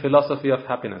studying the philosophy of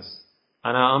happiness,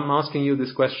 and I am asking you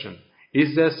this question.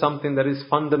 Is there something that is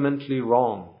fundamentally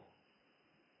wrong?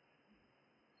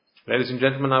 Ladies and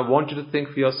gentlemen, I want you to think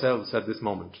for yourselves at this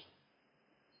moment.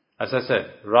 As I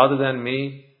said, rather than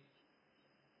me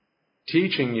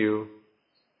teaching you,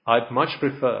 I'd much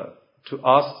prefer to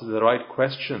ask the right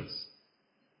questions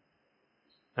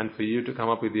and for you to come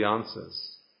up with the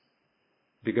answers.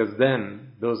 Because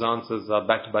then those answers are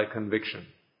backed by conviction.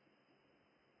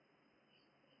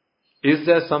 Is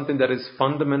there something that is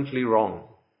fundamentally wrong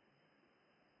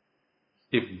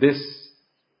if this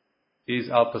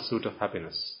is our pursuit of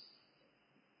happiness?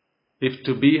 If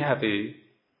to be happy,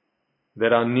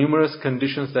 there are numerous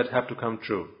conditions that have to come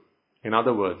true. In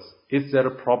other words, is there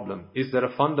a problem? Is there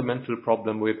a fundamental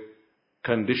problem with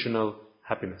conditional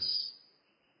happiness?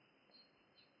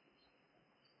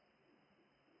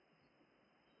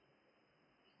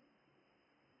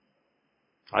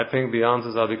 I think the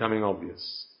answers are becoming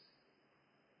obvious.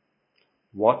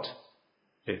 What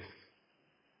if?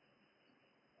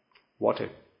 What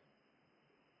if?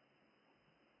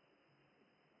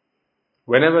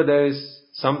 Whenever there is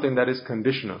something that is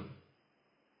conditional,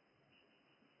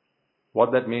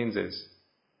 what that means is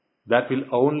that will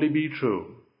only be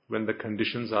true when the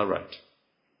conditions are right.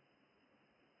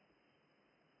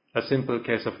 A simple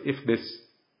case of if this,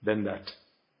 then that.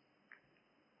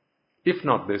 If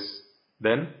not this,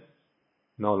 then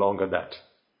no longer that.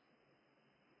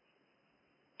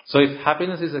 So if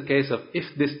happiness is a case of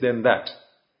if this, then that,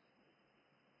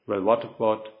 well, what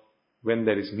about when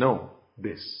there is no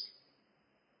this?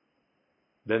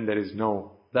 Then there is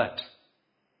no that.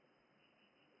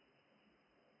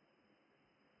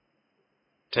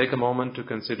 Take a moment to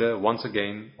consider once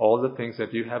again all the things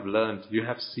that you have learned, you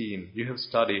have seen, you have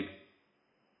studied.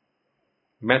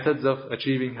 Methods of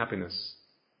achieving happiness.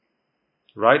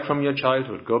 Right from your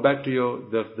childhood, go back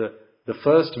to the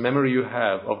first memory you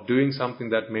have of doing something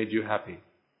that made you happy,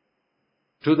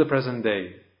 to the present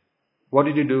day. What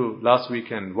did you do last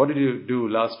weekend? What did you do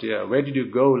last year? Where did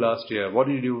you go last year? What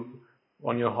did you do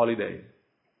on your holiday?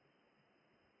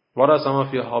 What are some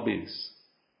of your hobbies?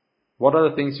 What are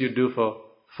the things you do for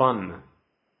fun?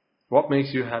 What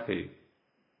makes you happy?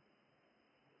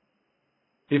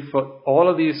 If for all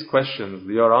of these questions,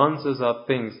 your answers are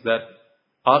things that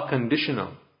are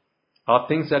conditional, are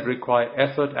things that require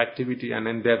effort, activity and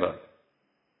endeavor,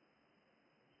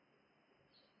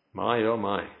 my oh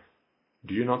my,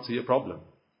 do you not see a problem?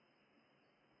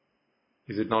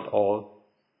 Is it not all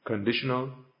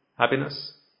conditional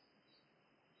happiness?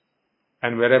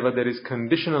 And wherever there is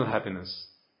conditional happiness,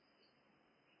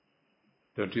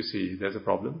 don't you see there's a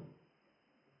problem?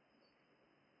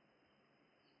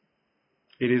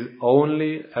 It is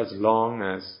only as long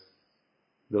as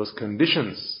those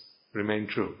conditions remain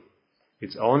true.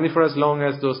 It's only for as long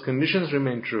as those conditions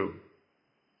remain true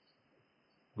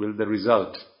will the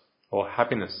result or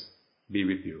happiness be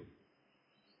with you.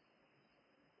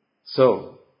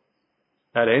 So,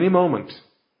 at any moment,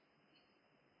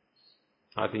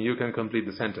 I think you can complete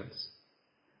the sentence.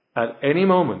 At any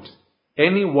moment,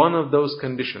 any one of those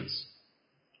conditions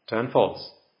turn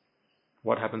false.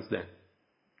 What happens then?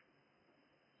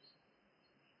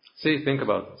 See, think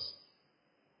about this.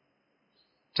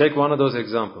 Take one of those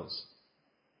examples.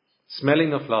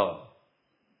 Smelling a flower,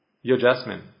 your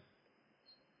jasmine.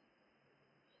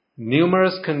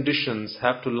 Numerous conditions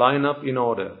have to line up in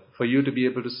order for you to be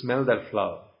able to smell that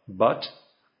flower. But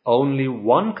only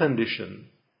one condition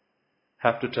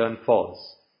have to turn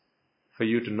false for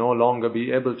you to no longer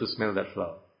be able to smell that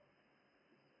flower.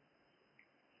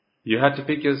 You had to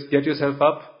get yourself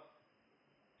up.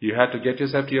 You had to get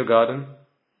yourself to your garden,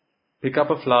 pick up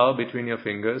a flower between your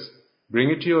fingers, bring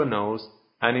it to your nose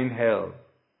and inhale.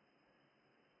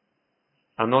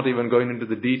 I'm not even going into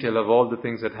the detail of all the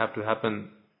things that have to happen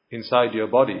inside your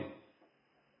body.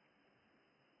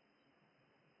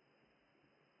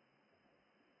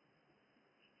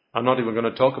 I'm not even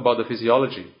going to talk about the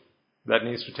physiology that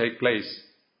needs to take place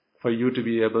for you to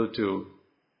be able to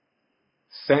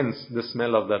sense the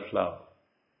smell of that flower.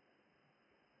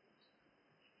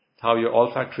 How your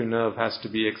olfactory nerve has to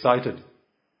be excited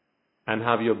and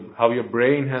how your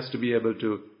brain has to be able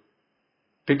to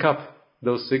pick up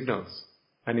those signals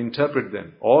and interpret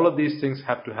them. All of these things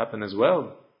have to happen as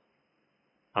well.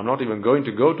 I'm not even going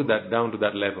to go down to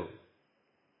that level.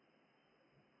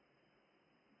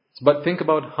 But think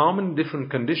about how many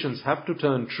different conditions have to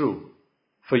turn true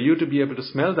for you to be able to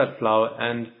smell that flower,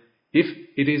 and if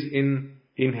it is in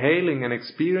inhaling and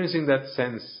experiencing that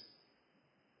sense,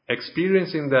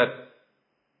 experiencing that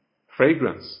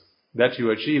fragrance, that you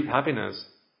achieve happiness,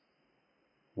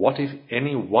 what if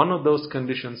any one of those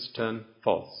conditions turn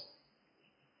false?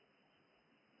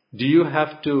 Do you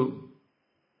have to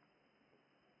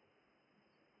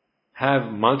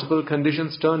have multiple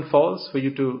conditions turn false for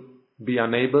you to be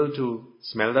unable to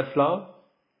smell that flower?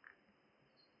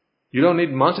 You don't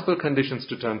need multiple conditions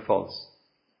to turn false.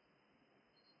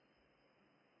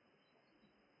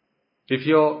 If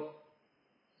your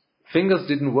fingers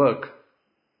didn't work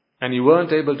and you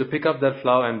weren't able to pick up that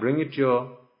flower and bring it to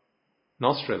your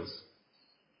nostrils,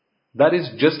 that is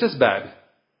just as bad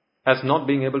as not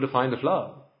being able to find the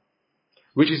flower,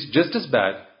 which is just as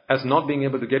bad as not being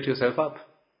able to get yourself up,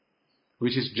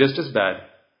 which is just as bad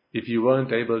if you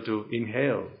weren't able to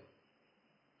inhale,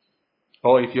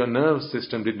 or if your nerve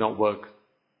system did not work.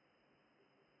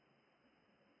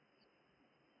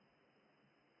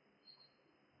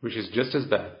 Which is just as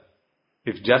bad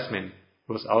if jasmine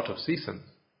was out of season.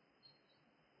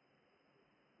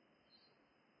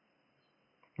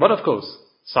 But of course,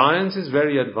 science is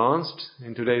very advanced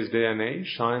in today's day and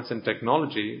age, science and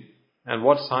technology, and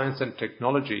what science and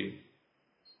technology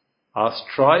are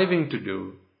striving to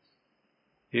do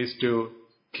is to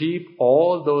keep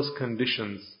all those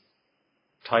conditions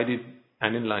tidied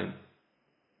and in line,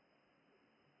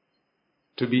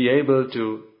 to be able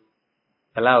to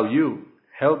allow you,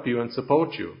 help you and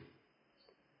support you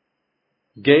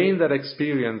gain that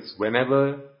experience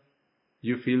whenever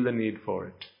you feel the need for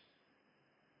it.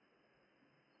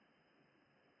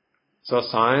 So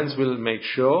science will make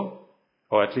sure,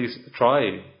 or at least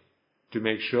try to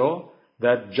make sure,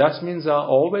 that jasmines are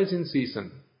always in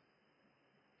season.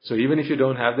 So even if you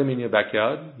don't have them in your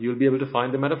backyard, you'll be able to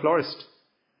find them at a florist,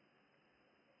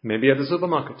 maybe at the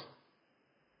supermarket.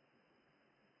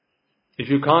 If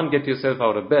you can't get yourself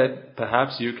out of bed,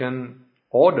 perhaps you can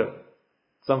order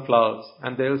some flowers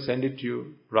and they'll send it to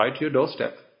you right to your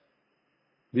doorstep.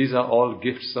 These are all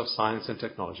gifts of science and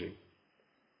technology.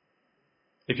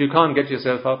 If you can't get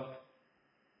yourself up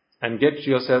and get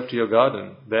yourself to your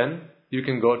garden, then you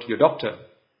can go to your doctor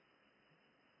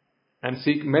and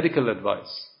seek medical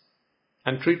advice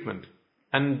and treatment,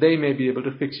 and they may be able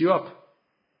to fix you up.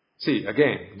 See,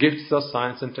 again, gifts of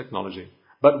science and technology.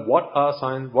 But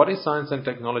what is science and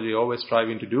technology always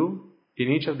striving to do in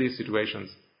each of these situations?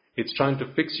 It's trying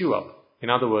to fix you up. In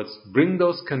other words, bring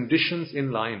those conditions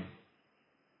in line.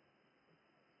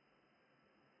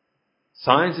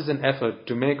 Science is an effort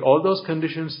to make all those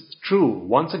conditions true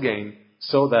once again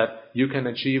so that you can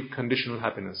achieve conditional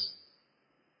happiness.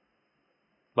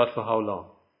 But for how long?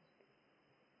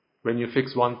 When you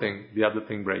fix one thing, the other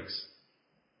thing breaks.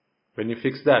 When you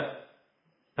fix that,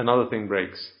 another thing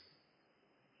breaks.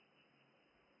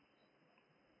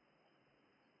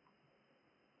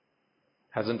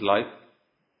 Hasn't life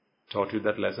taught you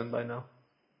that lesson by now?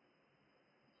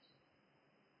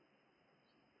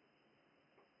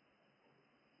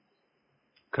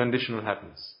 Conditional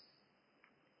happiness.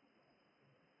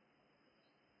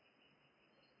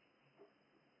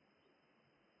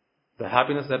 The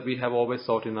happiness that we have always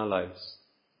sought in our lives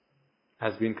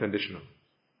has been conditional.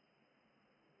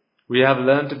 We have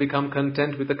learned to become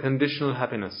content with a conditional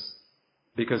happiness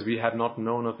because we have not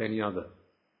known of any other.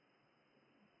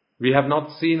 We have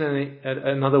not seen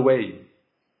another way.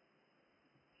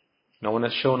 No one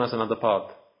has shown us another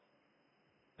path.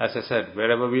 As I said,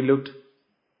 wherever we looked,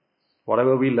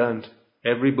 whatever we learned,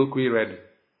 every book we read,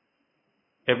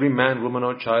 every man, woman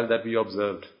or child that we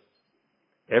observed,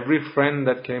 every friend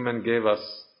that came and gave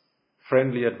us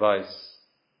friendly advice,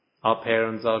 our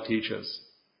parents, our teachers,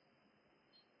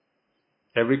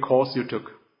 every course you took,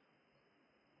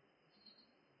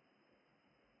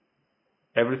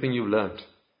 everything you've learned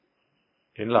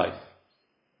in life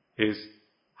is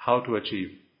how to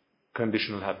achieve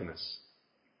conditional happiness.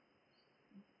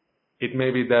 It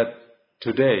may be that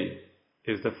today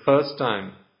is the first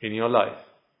time in your life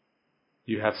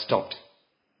you have stopped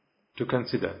to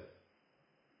consider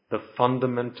the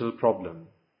fundamental problem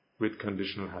with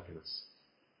conditional happiness.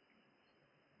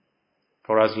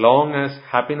 For as long as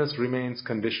happiness remains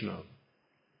conditional,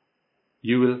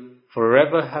 you will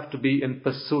forever have to be in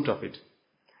pursuit of it.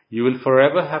 You will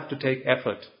forever have to take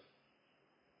effort,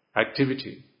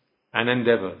 activity, and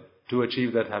endeavor to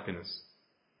achieve that happiness.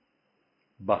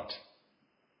 But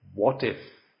what if,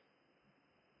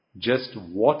 just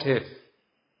what if,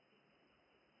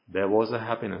 there was a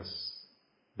happiness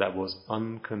that was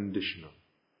unconditional?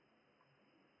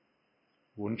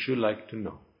 Wouldn't you like to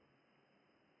know?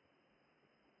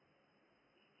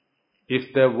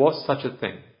 If there was such a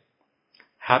thing,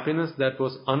 happiness that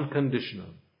was unconditional,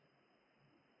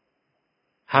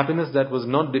 happiness that was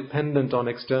not dependent on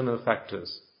external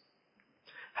factors,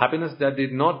 happiness that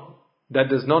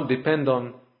does not depend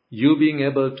on you being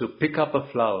able to pick up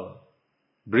a flower,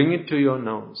 bring it to your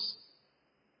nose,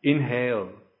 inhale,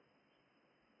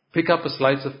 pick up a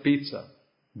slice of pizza,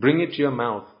 bring it to your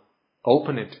mouth,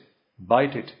 open it,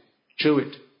 bite it, chew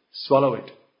it, swallow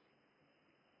it.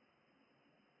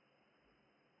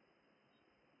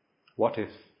 What if?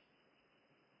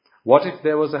 What if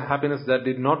there was a happiness that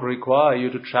did not require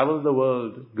you to travel the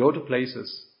world, go to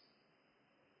places,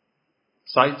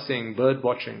 sightseeing, bird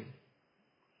watching?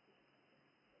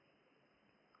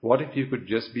 What if you could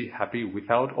just be happy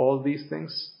without all these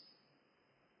things?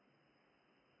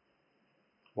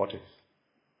 What if?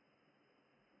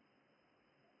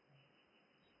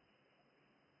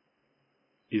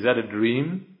 Is that a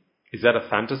dream? Is that a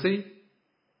fantasy?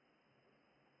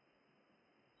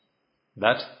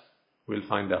 That we'll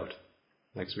find out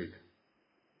next week.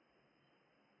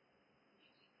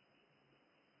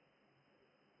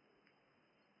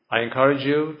 I encourage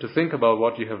you to think about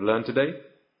what you have learned today.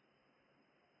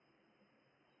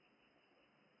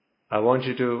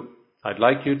 I'd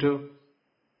like you to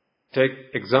take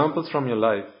examples from your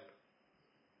life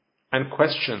and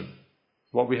question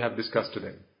what we have discussed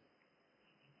today.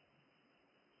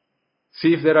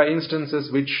 See if there are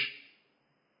instances which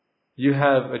you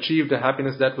have achieved a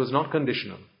happiness that was not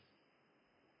conditional.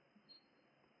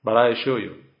 But I assure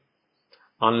you,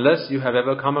 unless you have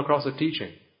ever come across a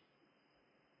teaching,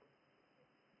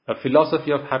 a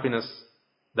philosophy of happiness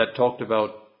that talked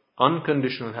about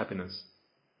unconditional happiness,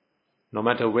 no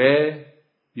matter where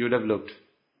you would have looked,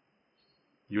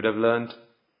 you would have learned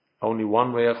only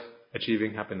one way of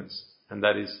achieving happiness, and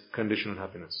that is conditional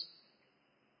happiness.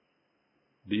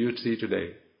 Do you see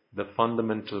today the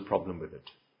fundamental problem with it?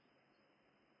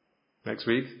 Next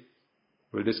week,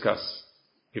 we'll discuss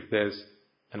if there's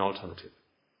an alternative.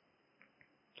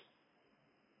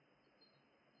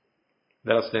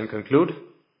 Let us then conclude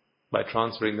by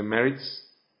transferring the merits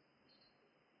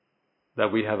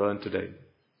that we have earned today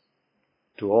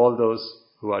to all those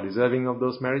who are deserving of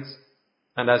those merits.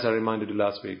 And as I reminded you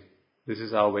last week, this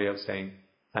is our way of saying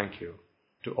thank you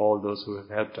to all those who have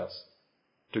helped us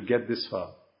to get this far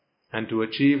and to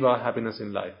achieve our happiness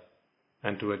in life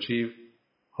and to achieve,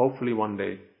 hopefully one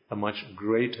day, a much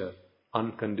greater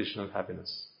unconditional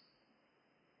happiness.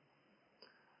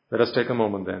 Let us take a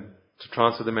moment then to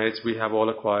transfer the merits we have all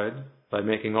acquired by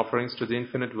making offerings to the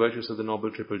infinite virtues of the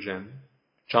Noble Triple Gem,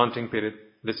 chanting Pirit,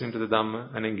 listening to the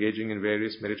Dhamma, and engaging in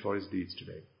various meritorious deeds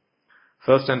today.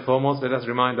 First and foremost, let us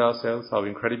remind ourselves how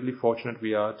incredibly fortunate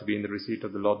we are to be in the receipt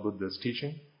of the Lord Buddha's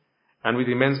teaching, and with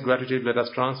immense gratitude let us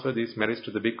transfer these merits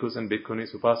to the bhikkhus and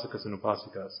bhikkhunis, upasakas and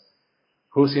upasikas,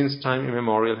 who since time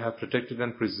immemorial have protected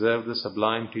and preserved the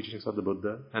sublime teachings of the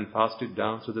Buddha and passed it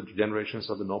down through the generations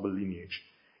of the noble lineage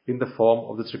in the form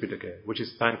of the Tripitaka, which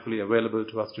is thankfully available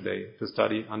to us today to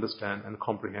study, understand and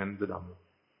comprehend the Dhamma.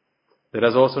 Let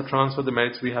us also transfer the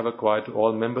merits we have acquired to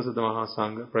all members of the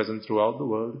Mahasangha present throughout the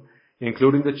world,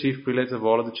 including the chief prelates of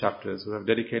all of the chapters who have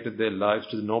dedicated their lives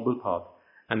to the noble path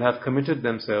and have committed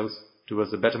themselves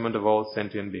towards the betterment of all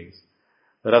sentient beings.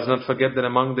 Let us not forget that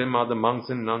among them are the monks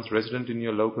and nuns resident in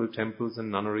your local temples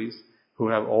and nunneries who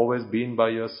have always been by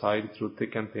your side through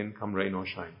thick and thin, come rain or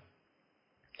shine.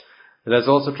 Let us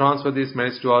also transfer these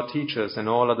merits to our teachers and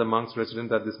all other monks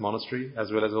resident at this monastery,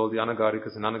 as well as all the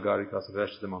anagarikas and anagarikas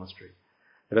attached to the monastery.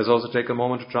 Let us also take a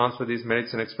moment to transfer these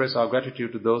merits and express our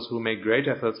gratitude to those who make great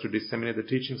efforts to disseminate the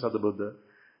teachings of the Buddha,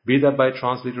 be that by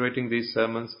transliterating these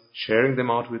sermons, sharing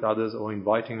them out with others, or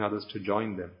inviting others to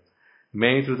join them.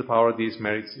 May, through the power of these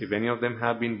merits, if any of them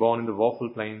have been born in the woeful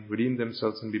plane, redeem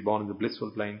themselves and be born in the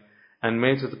blissful plane, and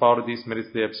may, through the power of these merits,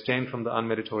 they abstain from the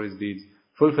unmeritorious deeds,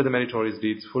 fulfill the meritorious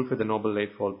deeds, fulfill the noble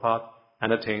eightfold path,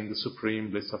 and attain the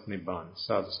supreme bliss of Nibbana.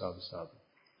 Sadhu, sadhu, sadhu.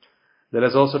 Let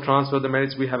us also transfer the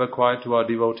merits we have acquired to our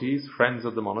devotees, friends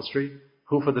of the monastery,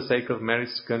 who for the sake of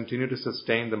merits continue to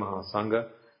sustain the Mahasangha.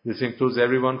 This includes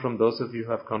everyone from those of you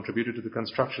who have contributed to the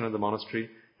construction of the monastery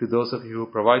to those of you who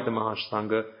provide the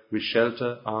Mahasangha with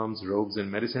shelter, alms, robes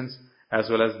and medicines, as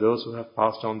well as those who have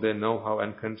passed on their know-how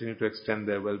and continue to extend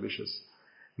their well wishes.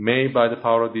 May, by the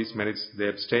power of these merits, they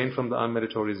abstain from the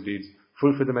unmeritorious deeds,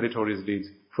 fulfill the meritorious deeds,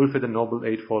 fulfill the noble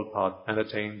eightfold path, and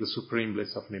attain the supreme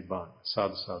bliss of Nibbana.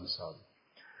 Sadhu, sadhu, sadhu.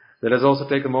 Let us also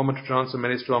take a moment to transfer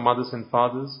merits to our mothers and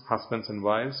fathers, husbands and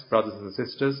wives, brothers and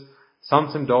sisters,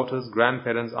 sons and daughters,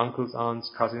 grandparents, uncles, aunts,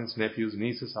 cousins, nephews,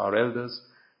 nieces, our elders,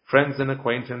 friends and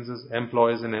acquaintances,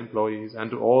 employers and employees,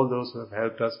 and to all those who have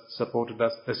helped us, supported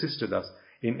us, assisted us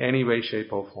in any way,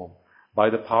 shape or form. By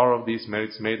the power of these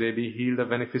merits, may they be healed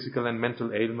of any physical and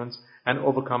mental ailments and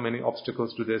overcome any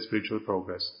obstacles to their spiritual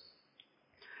progress.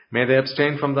 May they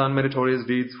abstain from the unmeritorious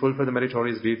deeds, fulfill the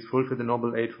meritorious deeds, fulfill the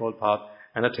noble eightfold path,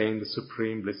 and attain the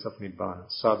supreme bliss of Nibbana.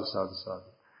 Sadhu, sadhu,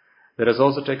 sadhu. Let us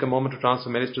also take a moment to transfer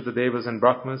merits to the Devas and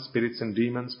Brahmas, spirits and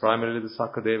demons, primarily the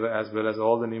Sakadeva, as well as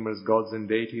all the numerous gods and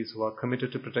deities who are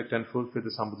committed to protect and fulfill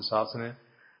the Sambuddhasasana.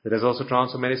 Let us also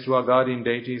transfer merits to our guardian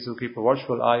deities who keep a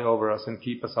watchful eye over us and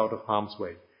keep us out of harm's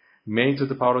way. May, through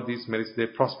the power of these merits, they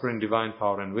prosper in divine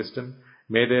power and wisdom.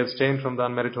 May they abstain from the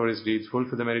unmeritorious deeds,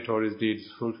 fulfill the meritorious deeds,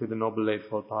 fulfill the noble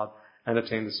eightfold path, and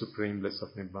attain the supreme bliss of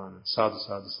Nibbana. Sadhu,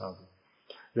 sadhu, sadhu.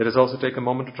 Let us also take a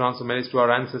moment to transfer merits to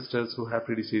our ancestors who have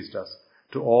predeceased us,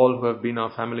 to all who have been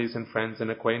our families and friends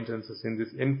and acquaintances in this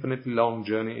infinitely long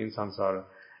journey in samsara,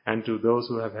 and to those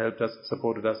who have helped us,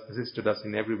 supported us, assisted us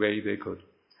in every way they could.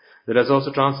 Let us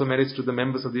also transfer merits to the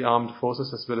members of the armed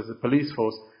forces as well as the police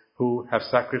force who have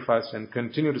sacrificed and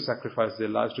continue to sacrifice their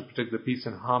lives to protect the peace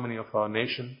and harmony of our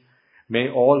nation. May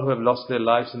all who have lost their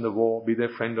lives in the war, be their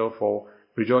friend or foe,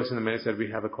 rejoice in the merits that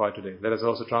we have acquired today. Let us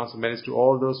also transfer merits to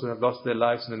all those who have lost their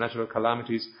lives in the natural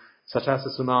calamities such as the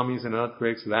tsunamis and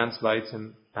earthquakes, landslides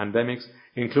and pandemics,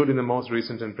 including the most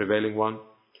recent and prevailing one,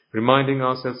 reminding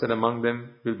ourselves that among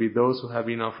them will be those who have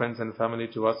been our friends and family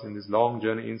to us in this long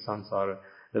journey in samsara.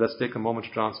 Let us take a moment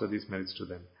to transfer these merits to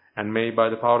them. And may, by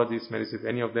the power of these merits, if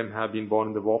any of them have been born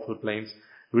in the woeful plains,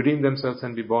 redeem themselves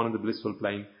and be born in the blissful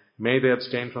plane. May they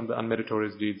abstain from the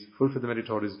unmeritorious deeds, fulfill the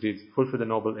meritorious deeds, fulfill the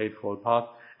noble eightfold path,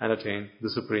 and attain the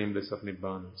supreme bliss of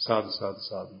Nibbana. Sadhu, sadhu,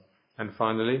 sadhu. And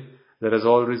finally, let us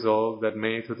all resolve that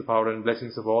may, through the power and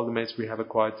blessings of all the merits we have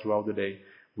acquired throughout the day,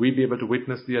 we be able to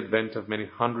witness the advent of many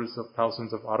hundreds of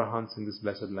thousands of arahants in this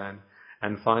blessed land.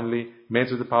 And finally, may,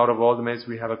 through the power of all the merits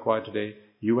we have acquired today,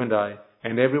 you and I,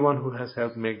 and everyone who has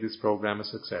helped make this program a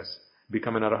success,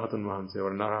 become an Arahatun Vahanse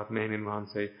or an Arahat Mehenin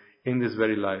Vahanse in this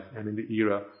very life and in the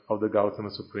era of the Gautama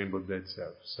Supreme Buddha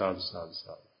itself. Sadhu, sadhu,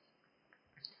 sadhu.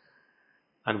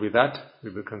 And with that,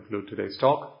 we will conclude today's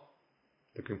talk.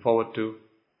 Looking forward to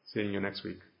seeing you next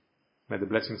week. May the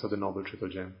blessings of the Noble Triple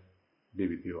Gem be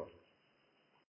with you all.